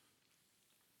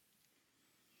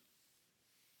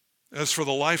 As for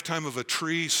the lifetime of a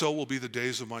tree, so will be the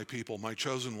days of my people. My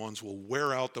chosen ones will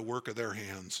wear out the work of their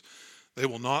hands. They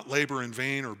will not labor in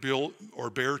vain or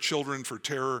bear children for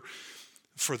terror,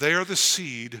 for they are the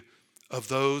seed of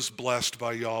those blessed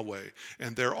by Yahweh,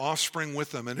 and their offspring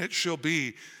with them. And it shall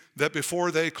be that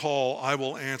before they call, I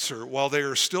will answer. While they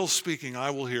are still speaking, I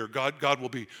will hear. God will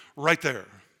be right there.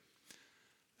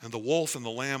 And the wolf and the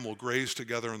lamb will graze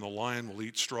together, and the lion will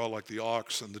eat straw like the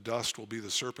ox, and the dust will be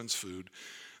the serpent's food.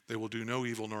 They will do no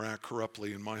evil nor act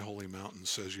corruptly in my holy mountain,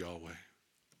 says Yahweh.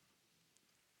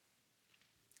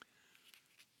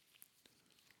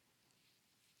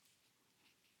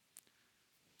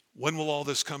 When will all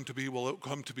this come to be? Well, it will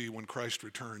come to be when Christ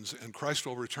returns, and Christ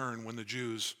will return when the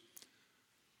Jews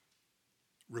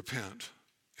repent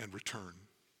and return.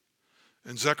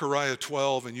 In Zechariah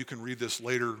 12, and you can read this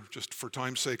later just for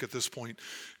time's sake at this point,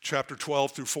 chapter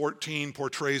 12 through 14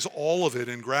 portrays all of it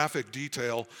in graphic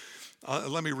detail.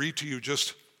 Let me read to you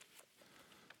just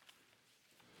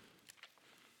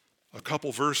a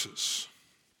couple verses.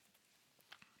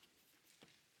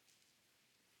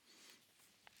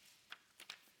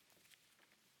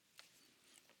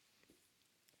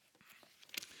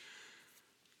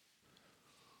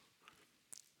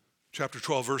 Chapter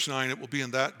 12, verse 9, it will be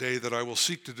in that day that I will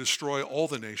seek to destroy all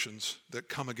the nations that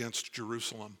come against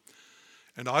Jerusalem.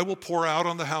 And I will pour out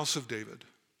on the house of David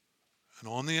and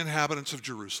on the inhabitants of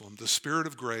Jerusalem the spirit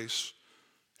of grace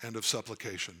and of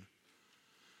supplication,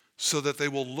 so that they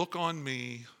will look on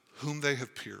me whom they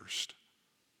have pierced,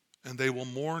 and they will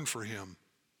mourn for him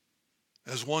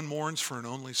as one mourns for an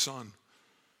only son.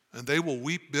 And they will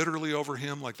weep bitterly over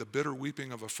him like the bitter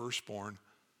weeping of a firstborn.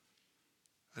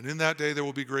 And in that day there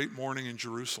will be great mourning in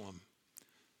Jerusalem.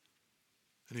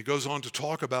 And he goes on to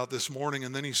talk about this mourning,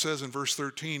 and then he says in verse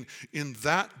 13, in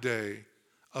that day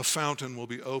a fountain will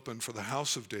be opened for the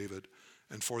house of David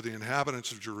and for the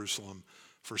inhabitants of Jerusalem,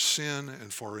 for sin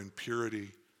and for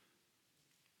impurity.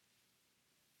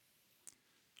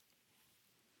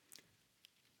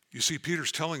 You see,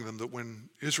 Peter's telling them that when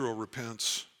Israel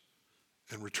repents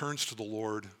and returns to the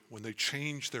Lord, when they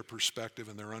change their perspective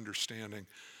and their understanding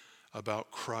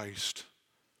about Christ,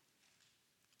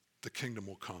 the kingdom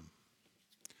will come.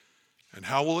 And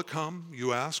how will it come,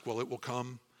 you ask? Well, it will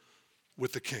come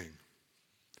with the king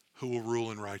who will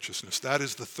rule in righteousness. That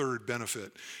is the third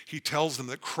benefit. He tells them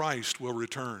that Christ will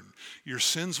return. Your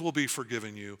sins will be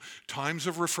forgiven you. Times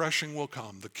of refreshing will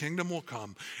come. The kingdom will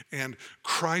come, and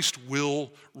Christ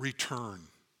will return.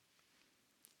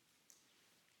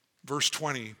 Verse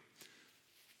 20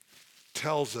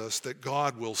 tells us that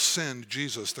God will send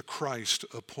Jesus, the Christ,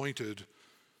 appointed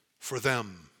for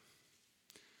them.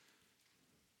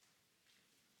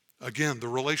 Again, the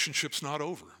relationship's not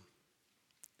over.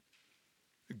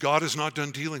 God is not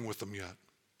done dealing with them yet.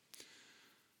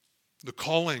 The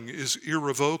calling is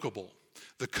irrevocable.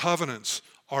 The covenants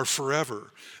are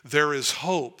forever. There is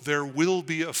hope. There will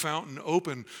be a fountain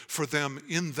open for them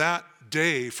in that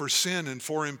day for sin and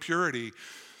for impurity.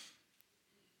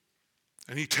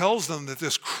 And he tells them that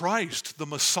this Christ, the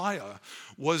Messiah,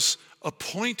 was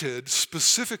appointed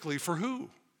specifically for who?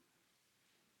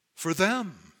 For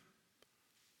them.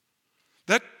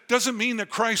 That doesn't mean that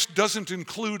Christ doesn't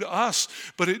include us,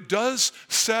 but it does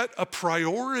set a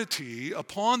priority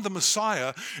upon the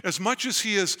Messiah. As much as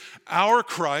he is our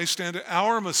Christ and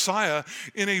our Messiah,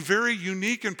 in a very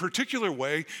unique and particular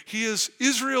way, he is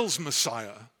Israel's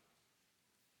Messiah.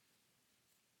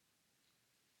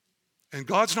 And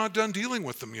God's not done dealing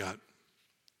with them yet.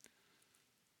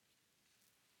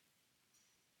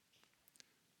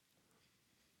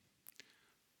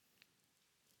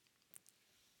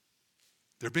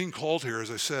 They're being called here, as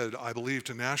I said, I believe,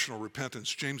 to national repentance.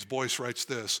 James Boyce writes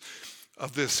this,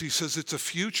 of this. He says, it's a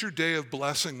future day of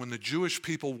blessing when the Jewish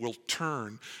people will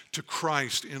turn to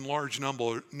Christ in large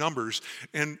numbers,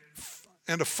 and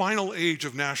a final age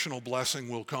of national blessing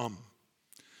will come.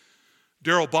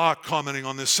 Darrell Bach, commenting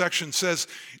on this section, says,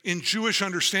 in Jewish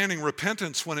understanding,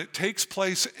 repentance, when it takes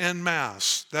place en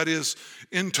masse, that is,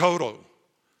 in toto,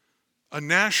 a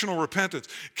national repentance,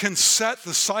 can set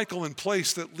the cycle in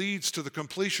place that leads to the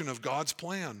completion of God's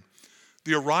plan,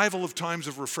 the arrival of times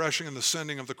of refreshing and the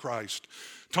sending of the Christ.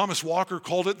 Thomas Walker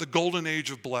called it the golden age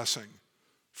of blessing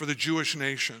for the Jewish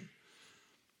nation,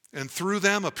 and through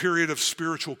them a period of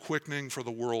spiritual quickening for the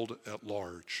world at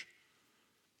large.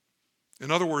 In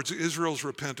other words, Israel's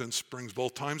repentance brings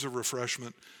both times of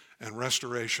refreshment and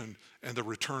restoration and the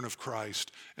return of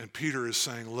Christ. And Peter is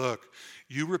saying, look,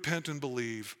 you repent and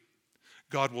believe,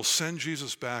 God will send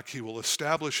Jesus back, he will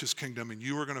establish his kingdom, and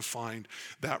you are going to find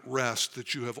that rest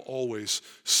that you have always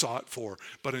sought for.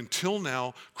 But until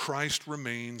now, Christ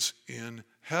remains in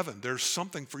heaven. There's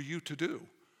something for you to do.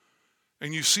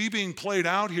 And you see being played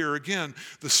out here again,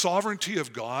 the sovereignty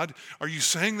of God. Are you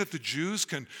saying that the Jews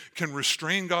can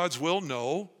restrain God's will?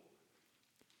 No.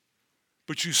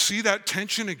 But you see that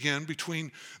tension again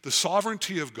between the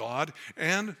sovereignty of God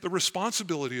and the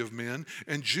responsibility of men.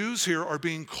 And Jews here are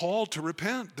being called to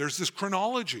repent. There's this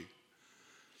chronology.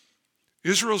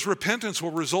 Israel's repentance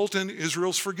will result in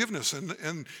Israel's forgiveness,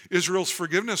 and Israel's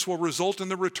forgiveness will result in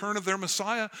the return of their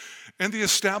Messiah and the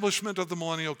establishment of the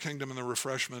millennial kingdom and the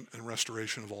refreshment and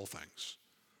restoration of all things.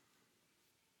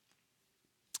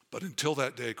 But until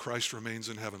that day, Christ remains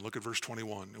in heaven. Look at verse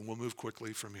 21, and we'll move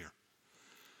quickly from here.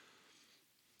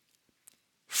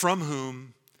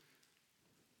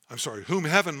 Whom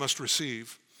heaven must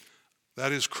receive,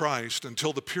 that is Christ,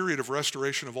 until the period of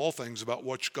restoration of all things about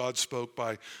which God spoke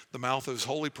by the mouth of his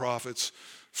holy prophets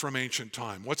from ancient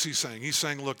time. What's he saying? He's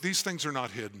saying, look, these things are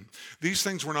not hidden. These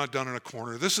things were not done in a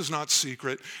corner. This is not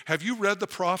secret. Have you read the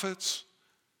prophets?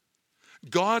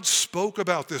 God spoke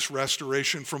about this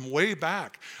restoration from way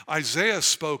back. Isaiah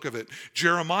spoke of it.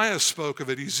 Jeremiah spoke of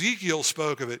it. Ezekiel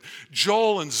spoke of it.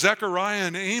 Joel and Zechariah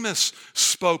and Amos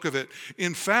spoke of it.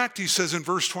 In fact, he says in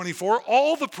verse 24,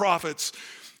 all the prophets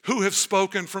who have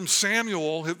spoken from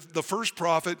Samuel, the first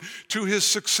prophet, to his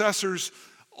successors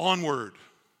onward,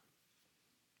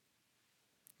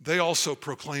 they also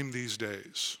proclaim these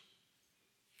days.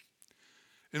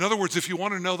 In other words, if you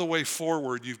want to know the way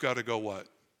forward, you've got to go what?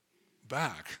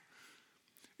 Back.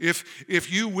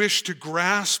 If you wish to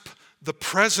grasp the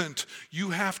present, you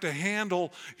have a handle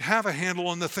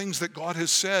on the things that God has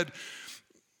said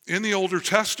in the Old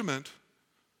Testament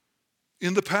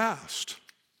in the past.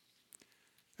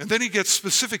 And then he gets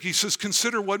specific. He says,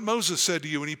 consider what Moses said to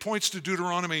you. And he points to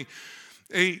Deuteronomy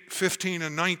 8, 15,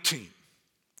 and 19.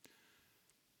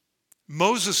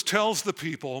 Moses tells the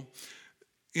people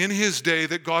in his day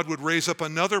that God would raise up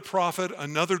another prophet,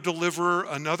 another deliverer,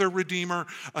 another redeemer,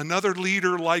 another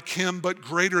leader like him, but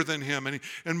greater than him.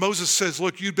 And Moses says,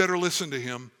 look, you'd better listen to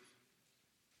him.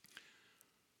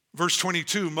 Verse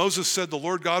 22, Moses said, the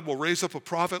Lord God will raise up a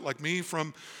prophet like me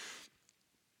from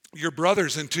your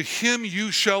brothers, and to him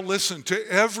you shall listen, to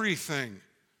everything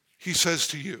he says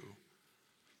to you.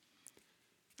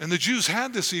 And the Jews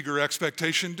had this eager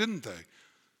expectation, didn't they?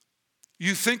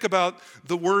 You think about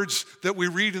the words that we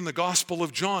read in the Gospel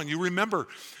of John. You remember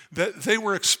that they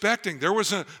were expecting, there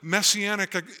was a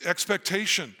messianic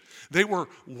expectation. They were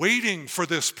waiting for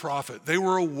this prophet. They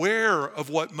were aware of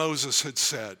what Moses had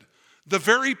said. The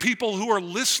very people who are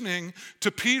listening to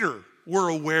Peter were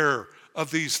aware of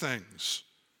these things.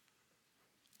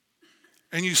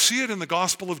 And you see it in the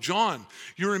Gospel of John.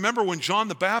 You remember when John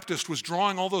the Baptist was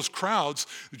drawing all those crowds,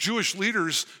 the Jewish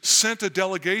leaders sent a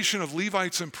delegation of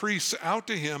Levites and priests out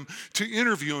to him to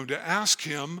interview him, to ask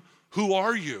him, who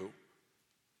are you?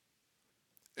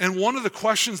 And one of the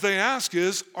questions they ask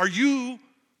is, are you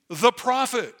the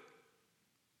prophet?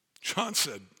 John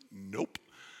said, nope.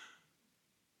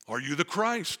 Are you the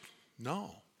Christ?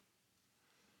 No.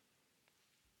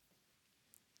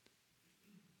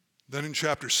 Then in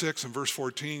chapter 6 and verse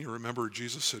 14, you remember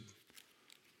Jesus had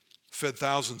fed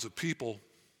thousands of people,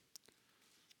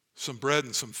 some bread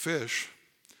and some fish.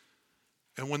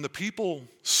 And when the people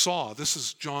saw, this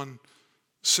is John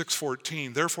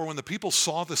 6:14, therefore when the people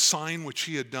saw the sign which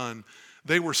he had done,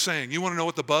 they were saying, you want to know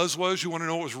what the buzz was? You want to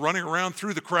know what was running around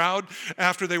through the crowd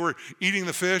after they were eating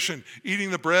the fish and eating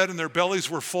the bread and their bellies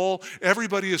were full?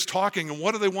 Everybody is talking, and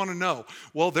what do they want to know?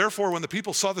 Well, therefore, when the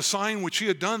people saw the sign which he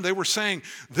had done, they were saying,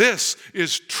 this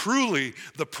is truly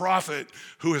the prophet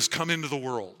who has come into the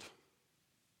world.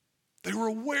 They were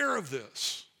aware of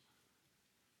this.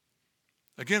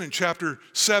 Again, in chapter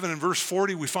 7 and verse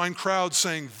 40, we find crowds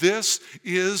saying, this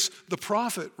is the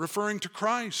prophet, referring to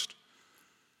Christ.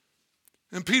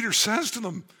 And Peter says to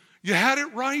them, you had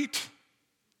it right.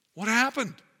 What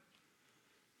happened?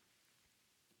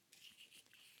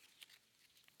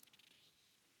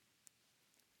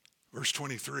 Verse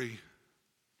 23,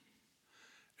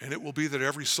 and it will be that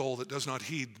every soul that does not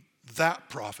heed that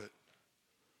prophet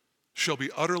shall be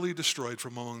utterly destroyed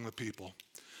from among the people.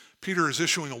 Peter is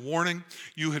issuing a warning.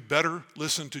 You had better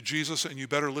listen to Jesus, and you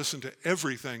better listen to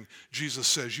everything Jesus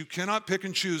says. You cannot pick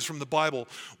and choose from the Bible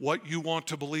what you want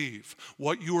to believe,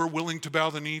 what you are willing to bow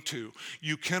the knee to.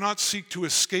 You cannot seek to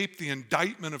escape the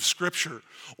indictment of Scripture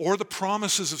or the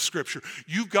promises of Scripture.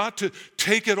 You've got to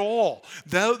take it all.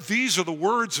 These are the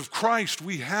words of Christ.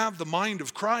 We have the mind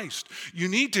of Christ. You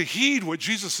need to heed what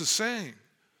Jesus is saying.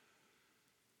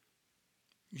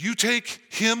 You take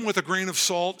him with a grain of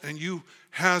salt and you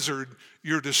hazard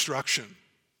your destruction.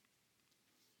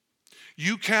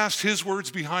 You cast his words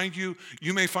behind you,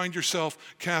 you may find yourself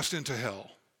cast into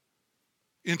hell,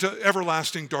 into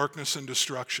everlasting darkness and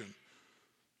destruction.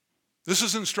 This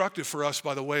is instructive for us,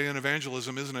 by the way, in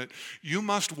evangelism, isn't it? You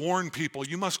must warn people.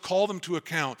 You must call them to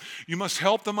account. You must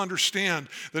help them understand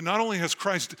that not only has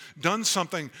Christ done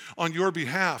something on your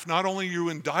behalf, not only are you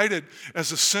indicted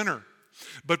as a sinner,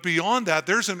 but beyond that,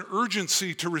 there's an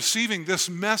urgency to receiving this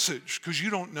message because you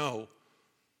don't know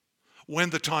when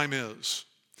the time is.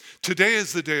 Today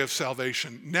is the day of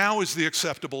salvation. Now is the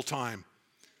acceptable time.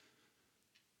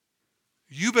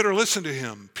 You better listen to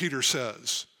him, Peter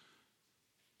says.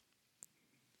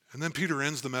 And then Peter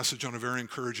ends the message on a very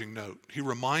encouraging note. He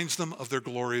reminds them of their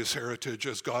glorious heritage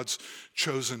as God's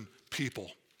chosen people.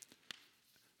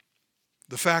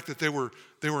 The fact that they were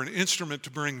an instrument to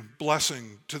bring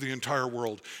blessing to the entire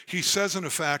world. He says, in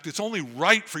effect, it's only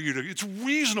right for you it's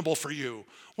reasonable for you.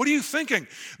 What are you thinking?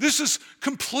 This is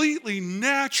completely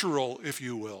natural, if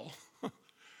you will,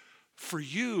 for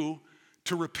you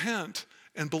to repent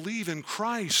and believe in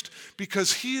Christ,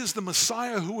 because he is the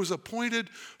Messiah who was appointed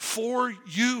for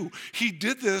you. He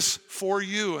did this for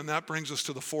you. And that brings us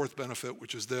to the fourth benefit,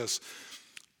 which is this: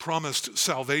 promised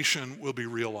salvation will be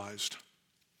realized.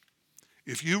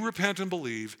 If you repent and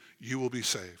believe, you will be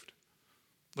saved.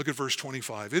 Look at verse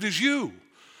 25. It is you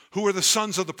who are the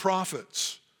sons of the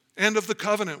prophets and of the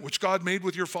covenant which God made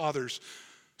with your fathers,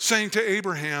 saying to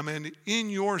Abraham, and in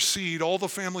your seed all the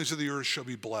families of the earth shall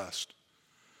be blessed.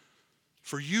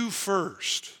 For you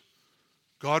first,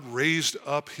 God raised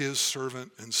up his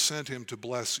servant and sent him to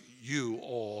bless you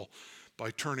all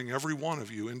by turning every one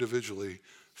of you individually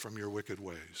from your wicked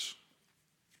ways.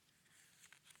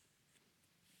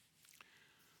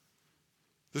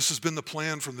 This has been the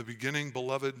plan from the beginning,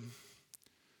 beloved.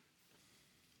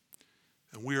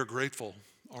 And we are grateful,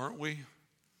 aren't we?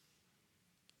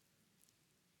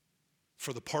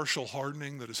 For the partial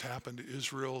hardening that has happened to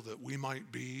Israel, that we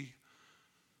might be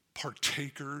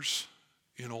partakers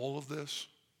in all of this.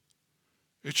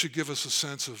 It should give us a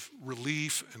sense of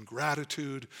relief and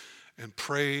gratitude and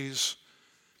praise.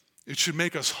 It should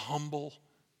make us humble.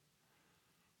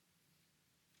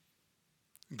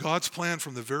 God's plan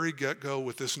from the very get-go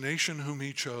with this nation whom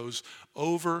he chose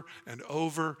over and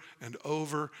over and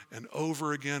over and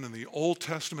over again in the Old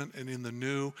Testament and in the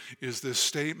New is this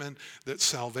statement that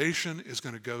salvation is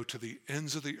going to go to the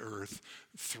ends of the earth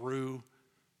through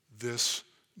this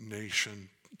nation,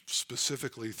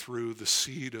 specifically through the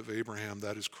seed of Abraham,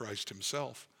 that is Christ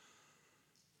himself.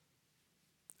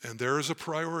 And there is a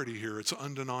priority here. It's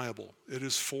undeniable. It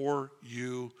is for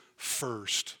you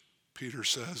first, Peter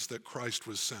says, that Christ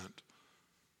was sent.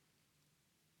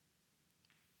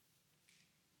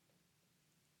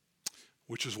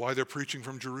 Which is why they're preaching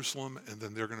from Jerusalem, and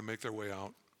then they're going to make their way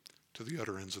out to the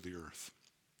utter ends of the earth.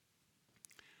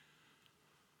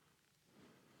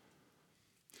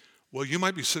 Well, you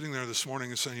might be sitting there this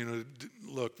morning and saying,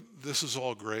 look, this is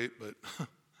all great, but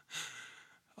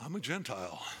I'm a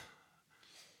Gentile.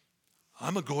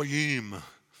 I'm a goyim.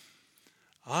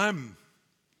 I'm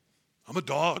a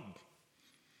dog.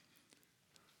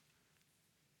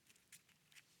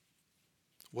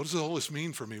 What does all this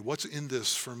mean for me? What's in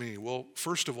this for me? Well,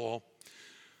 first of all,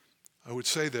 I would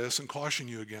say this and caution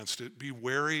you against it. Be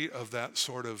wary of that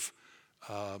sort of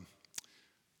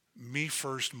me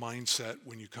first mindset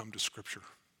when you come to Scripture.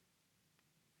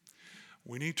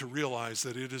 We need to realize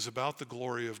that it is about the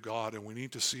glory of God, and we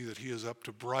need to see that he is up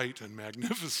to bright and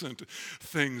magnificent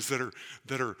things that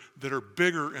are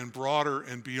bigger and broader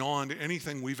and beyond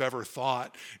anything we've ever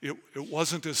thought. It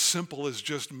wasn't as simple as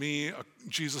just me,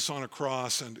 Jesus on a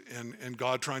cross, and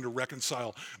God trying to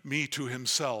reconcile me to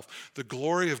himself. The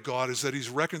glory of God is that he's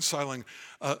reconciling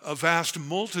a vast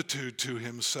multitude to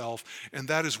himself, and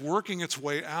that is working its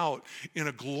way out in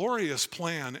a glorious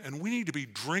plan, and we need to be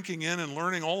drinking in and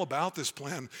learning all about this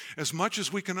plan as much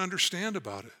as we can understand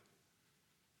about it.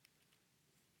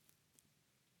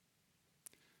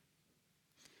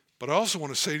 But I also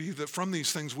want to say to you that from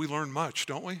these things we learn much,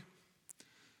 don't we?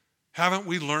 Haven't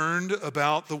we learned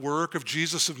about the work of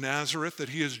Jesus of Nazareth, that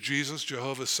he is Jesus,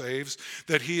 Jehovah saves,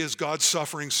 that he is God's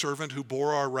suffering servant who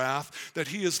bore our wrath, that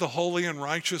he is the holy and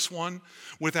righteous one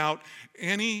without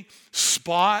any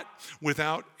spot,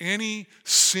 without any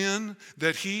sin,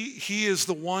 that he is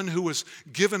the one who was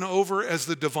given over as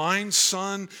the divine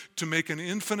Son to make an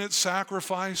infinite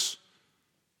sacrifice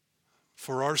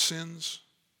for our sins?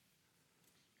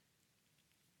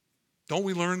 Don't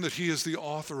we learn that he is the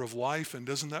author of life, and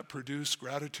doesn't that produce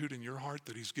gratitude in your heart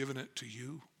that he's given it to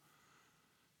you?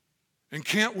 And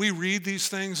can't we read these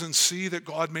things and see that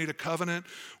God made a covenant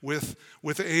with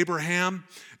Abraham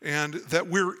and that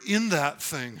we're in that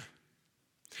thing?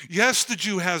 Yes, the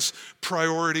Jew has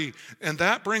priority, and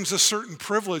that brings a certain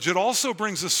privilege. It also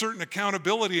brings a certain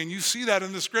accountability, and you see that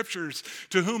in the scriptures.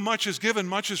 To whom much is given,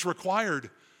 much is required.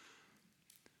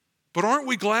 But aren't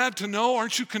we glad to know,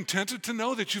 aren't you contented to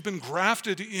know that you've been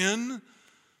grafted in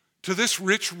to this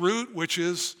rich root, which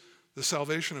is the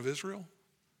salvation of Israel?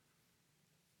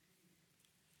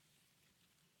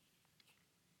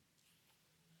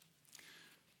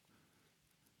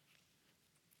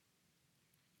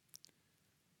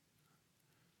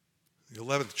 the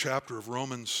 11th chapter of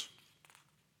Romans,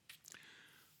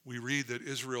 we read that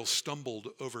Israel stumbled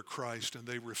over Christ and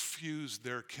they refused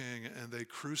their king and they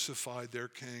crucified their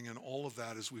king, and all of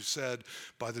that, as we've said,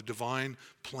 by the divine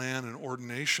plan and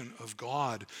ordination of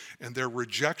God. And their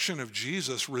rejection of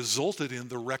Jesus resulted in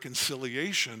the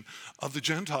reconciliation of the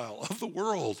Gentile, of the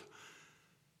world.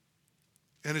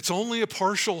 And it's only a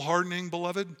partial hardening,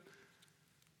 beloved.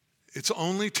 It's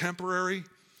only temporary.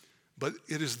 But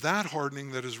it is that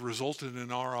hardening that has resulted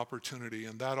in our opportunity,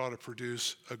 and that ought to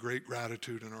produce a great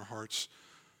gratitude in our hearts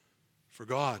for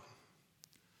God.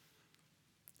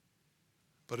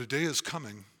 But a day is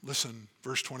coming. Listen,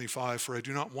 verse 25, "For I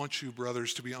do not want you,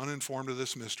 brothers, to be uninformed of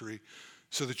this mystery,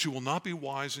 so that you will not be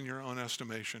wise in your own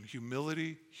estimation."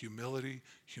 Humility, humility,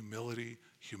 humility,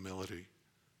 humility.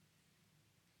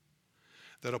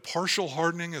 That a partial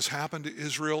hardening has happened to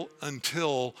Israel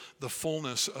until the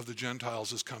fullness of the Gentiles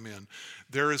has come in.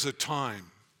 There is a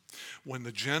time when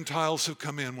the Gentiles have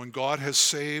come in, when God has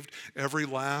saved every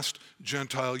last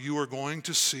Gentile, you are going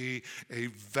to see a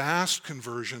vast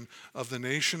conversion of the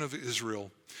nation of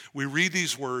Israel. We read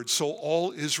these words, "So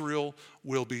all Israel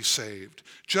will be saved.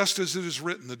 Just as it is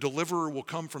written, the deliverer will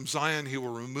come from Zion, he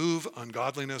will remove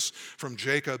ungodliness from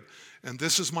Jacob, and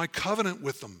this is my covenant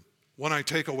with them when I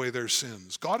take away their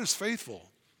sins." God is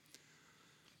faithful.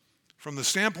 From the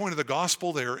standpoint of the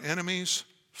gospel, they are enemies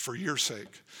for your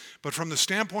sake. But from the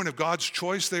standpoint of God's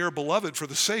choice, they are beloved for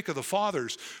the sake of the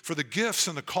fathers, for the gifts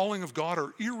and the calling of God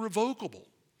are irrevocable.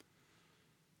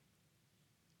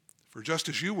 "For just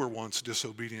as you were once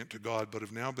disobedient to God, but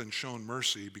have now been shown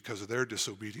mercy because of their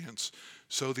disobedience,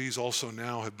 so these also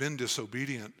now have been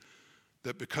disobedient,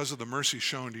 that because of the mercy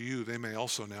shown to you, they may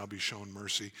also now be shown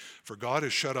mercy. For God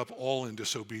has shut up all in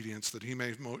disobedience, that he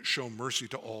may show mercy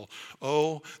to all.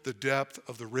 Oh, the depth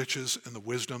of the riches and the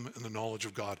wisdom and the knowledge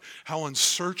of God. How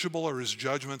unsearchable are his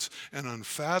judgments and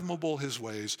unfathomable his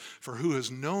ways. For who has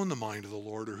known the mind of the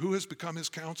Lord, or who has become his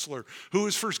counselor? Who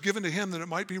is first given to him that it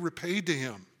might be repaid to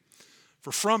him?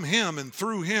 For from him and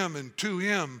through him and to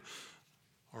him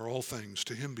are all things.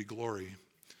 To him be glory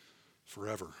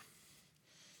forever."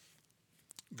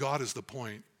 God is the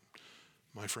point,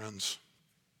 my friends.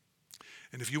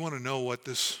 And if you want to know what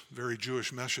this very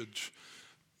Jewish message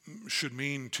should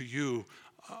mean to you,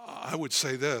 I would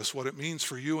say this. What it means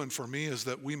for you and for me is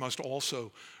that we must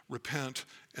also repent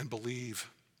and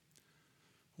believe.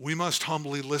 We must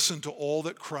humbly listen to all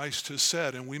that Christ has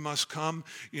said, and we must come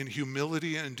in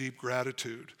humility and deep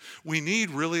gratitude. We need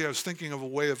really, I was thinking of a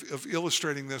way of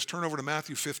illustrating this. Turn over to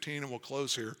Matthew 15 and we'll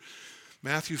close here.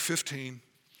 Matthew 15.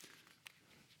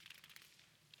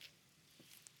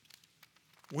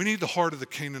 We need the heart of the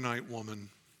Canaanite woman.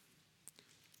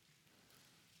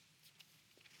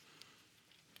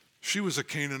 She was a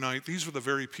Canaanite. These were the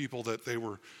very people that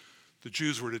the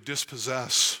Jews were to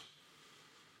dispossess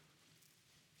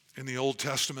in the Old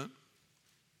Testament.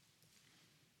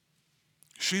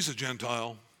 She's a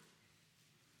Gentile.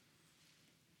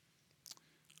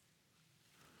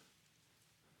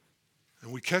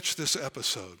 And we catch this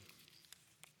episode.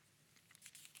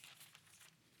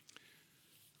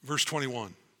 Verse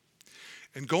 21.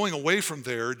 "And going away from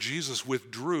there, Jesus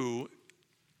withdrew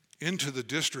into the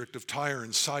district of Tyre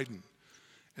and Sidon.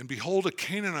 And behold, a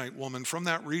Canaanite woman from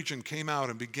that region came out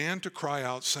and began to cry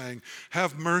out, saying,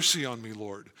 'Have mercy on me,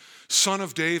 Lord, Son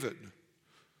of David.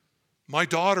 My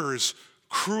daughter is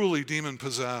cruelly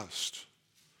demon-possessed.'"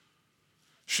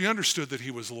 She understood that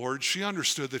he was Lord. She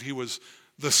understood that he was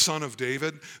the Son of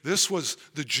David. This was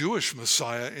the Jewish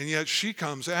Messiah, and yet she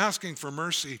comes asking for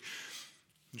mercy.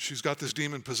 And she's got this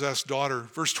demon-possessed daughter.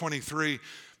 Verse 23,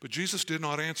 "But Jesus did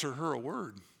not answer her a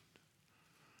word.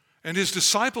 And his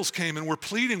disciples came and were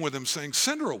pleading with him, saying,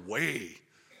 'Send her away.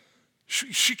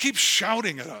 She keeps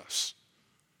shouting at us.'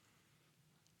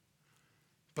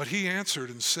 But he answered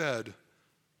and said,"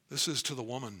 this is to the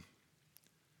woman,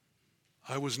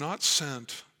 "I was not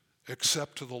sent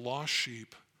except to the lost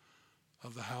sheep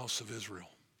of the house of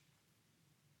Israel."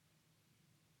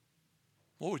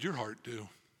 What would your heart do?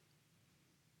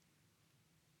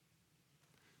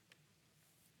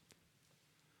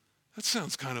 That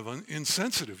sounds kind of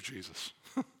insensitive, Jesus.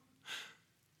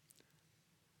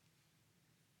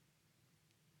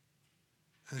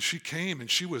 And she came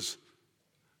and she was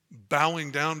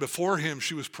bowing down before him.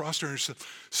 She was prostrating,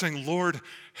 saying, "Lord,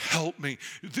 help me."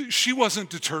 She wasn't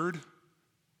deterred.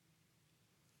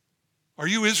 "Are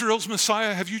you Israel's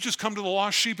Messiah? Have you just come to the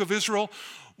lost sheep of Israel?"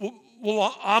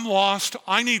 Well, I'm lost.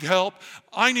 I need help.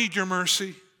 I need your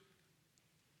mercy.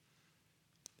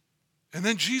 And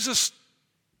then Jesus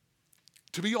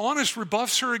to be honest,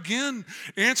 rebuffs her again,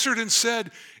 answered and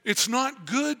said, "It's not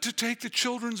good to take the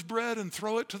children's bread and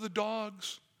throw it to the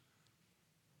dogs."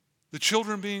 The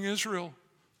children being Israel,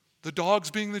 the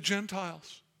dogs being the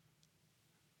Gentiles.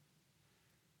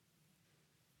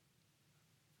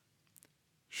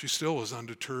 She still was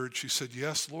undeterred. She said,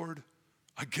 "Yes, Lord,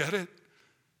 I get it.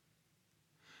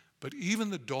 But even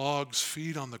the dogs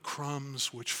feed on the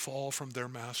crumbs which fall from their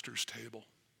master's table."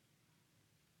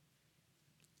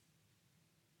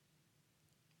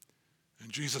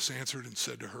 And Jesus answered and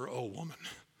said to her, "O woman,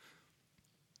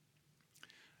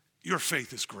 your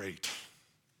faith is great."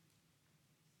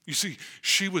 You see,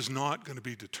 she was not going to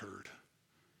be deterred.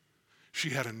 She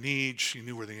had a need, she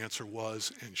knew where the answer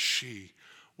was, and she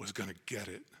was going to get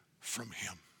it from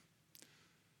him.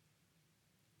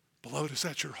 Beloved, is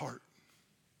that your heart?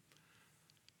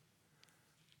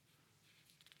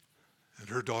 And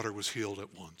her daughter was healed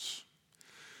at once.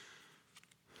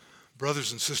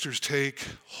 Brothers and sisters, take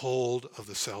hold of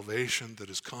the salvation that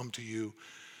has come to you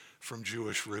from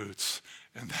Jewish roots.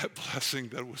 And that blessing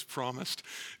that was promised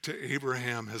to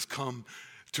Abraham has come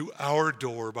to our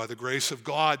door by the grace of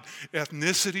God.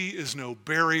 Ethnicity is no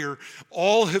barrier.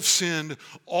 All have sinned.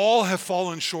 All have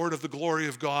fallen short of the glory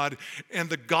of God. And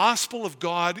the gospel of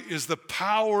God is the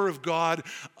power of God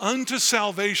unto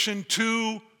salvation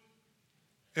to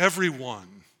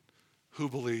everyone who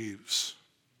believes.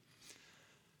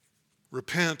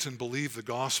 Repent and believe the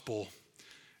gospel,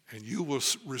 and you will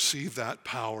receive that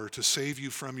power to save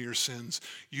you from your sins.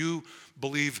 You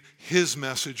believe his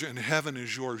message, and heaven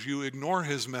is yours. You ignore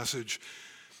his message,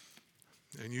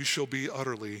 and you shall be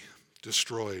utterly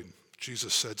destroyed.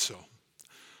 Jesus said so.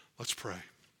 Let's pray.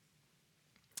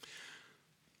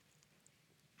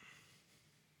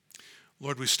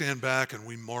 Lord, we stand back and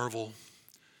we marvel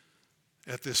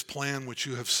at this plan which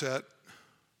you have set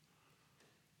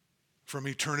from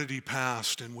eternity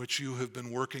past, in which you have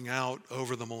been working out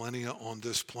over the millennia on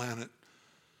this planet.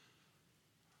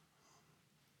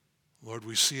 Lord,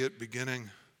 we see it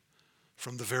beginning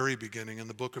from the very beginning in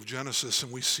the book of Genesis,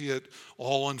 and we see it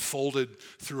all unfolded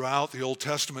throughout the Old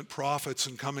Testament prophets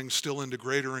and coming still into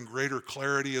greater and greater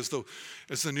clarity as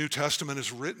the New Testament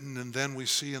is written. And then we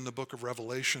see in the book of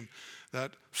Revelation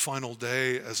that final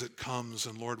day as it comes.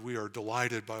 And Lord, we are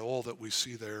delighted by all that we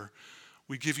see there.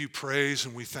 We give you praise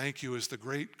and we thank you as the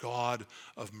great God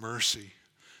of mercy,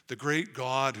 the great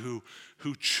God who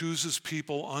chooses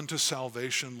people unto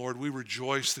salvation. Lord, we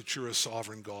rejoice that you're a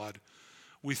sovereign God.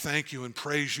 We thank you and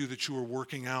praise you that you are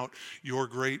working out your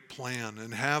great plan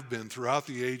and have been throughout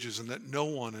the ages, and that no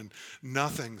one and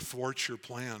nothing thwarts your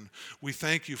plan. We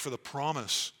thank you for the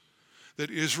promise that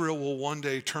Israel will one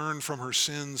day turn from her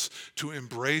sins to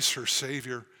embrace her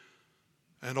Savior,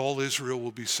 and all Israel will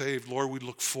be saved. Lord, we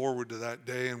look forward to that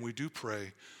day, and we do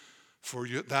pray for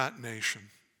that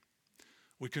nation.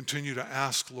 We continue to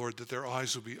ask, Lord, that their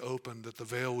eyes would be opened, that the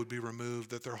veil would be removed,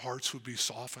 that their hearts would be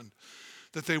softened,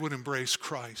 that they would embrace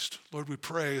Christ. Lord, we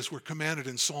pray as we're commanded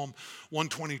in Psalm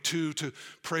 122 to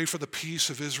pray for the peace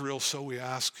of Israel, so we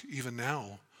ask even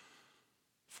now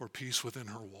for peace within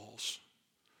her walls.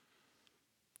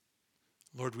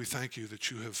 Lord, we thank you that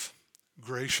you have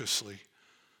graciously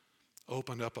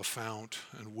opened up a fount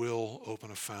and will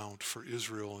open a fount for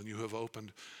Israel, and you have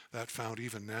opened that fount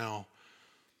even now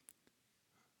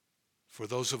for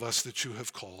those of us that you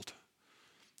have called.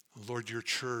 Lord, your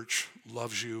church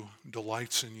loves you,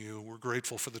 delights in you. We're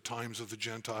grateful for the times of the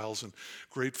Gentiles and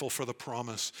grateful for the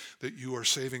promise that you are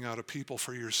saving out a people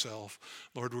for yourself.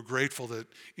 Lord, we're grateful that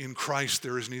in Christ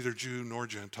there is neither Jew nor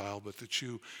Gentile, but that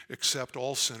you accept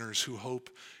all sinners who hope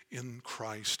in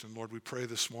Christ. And Lord, we pray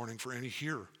this morning for any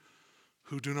here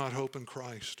who do not hope in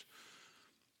Christ,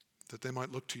 that they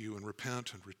might look to you and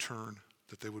repent and return,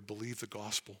 that they would believe the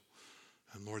gospel,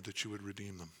 and Lord, that you would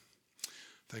redeem them.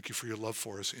 Thank you for your love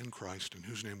for us in Christ, in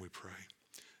whose name we pray.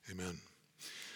 Amen.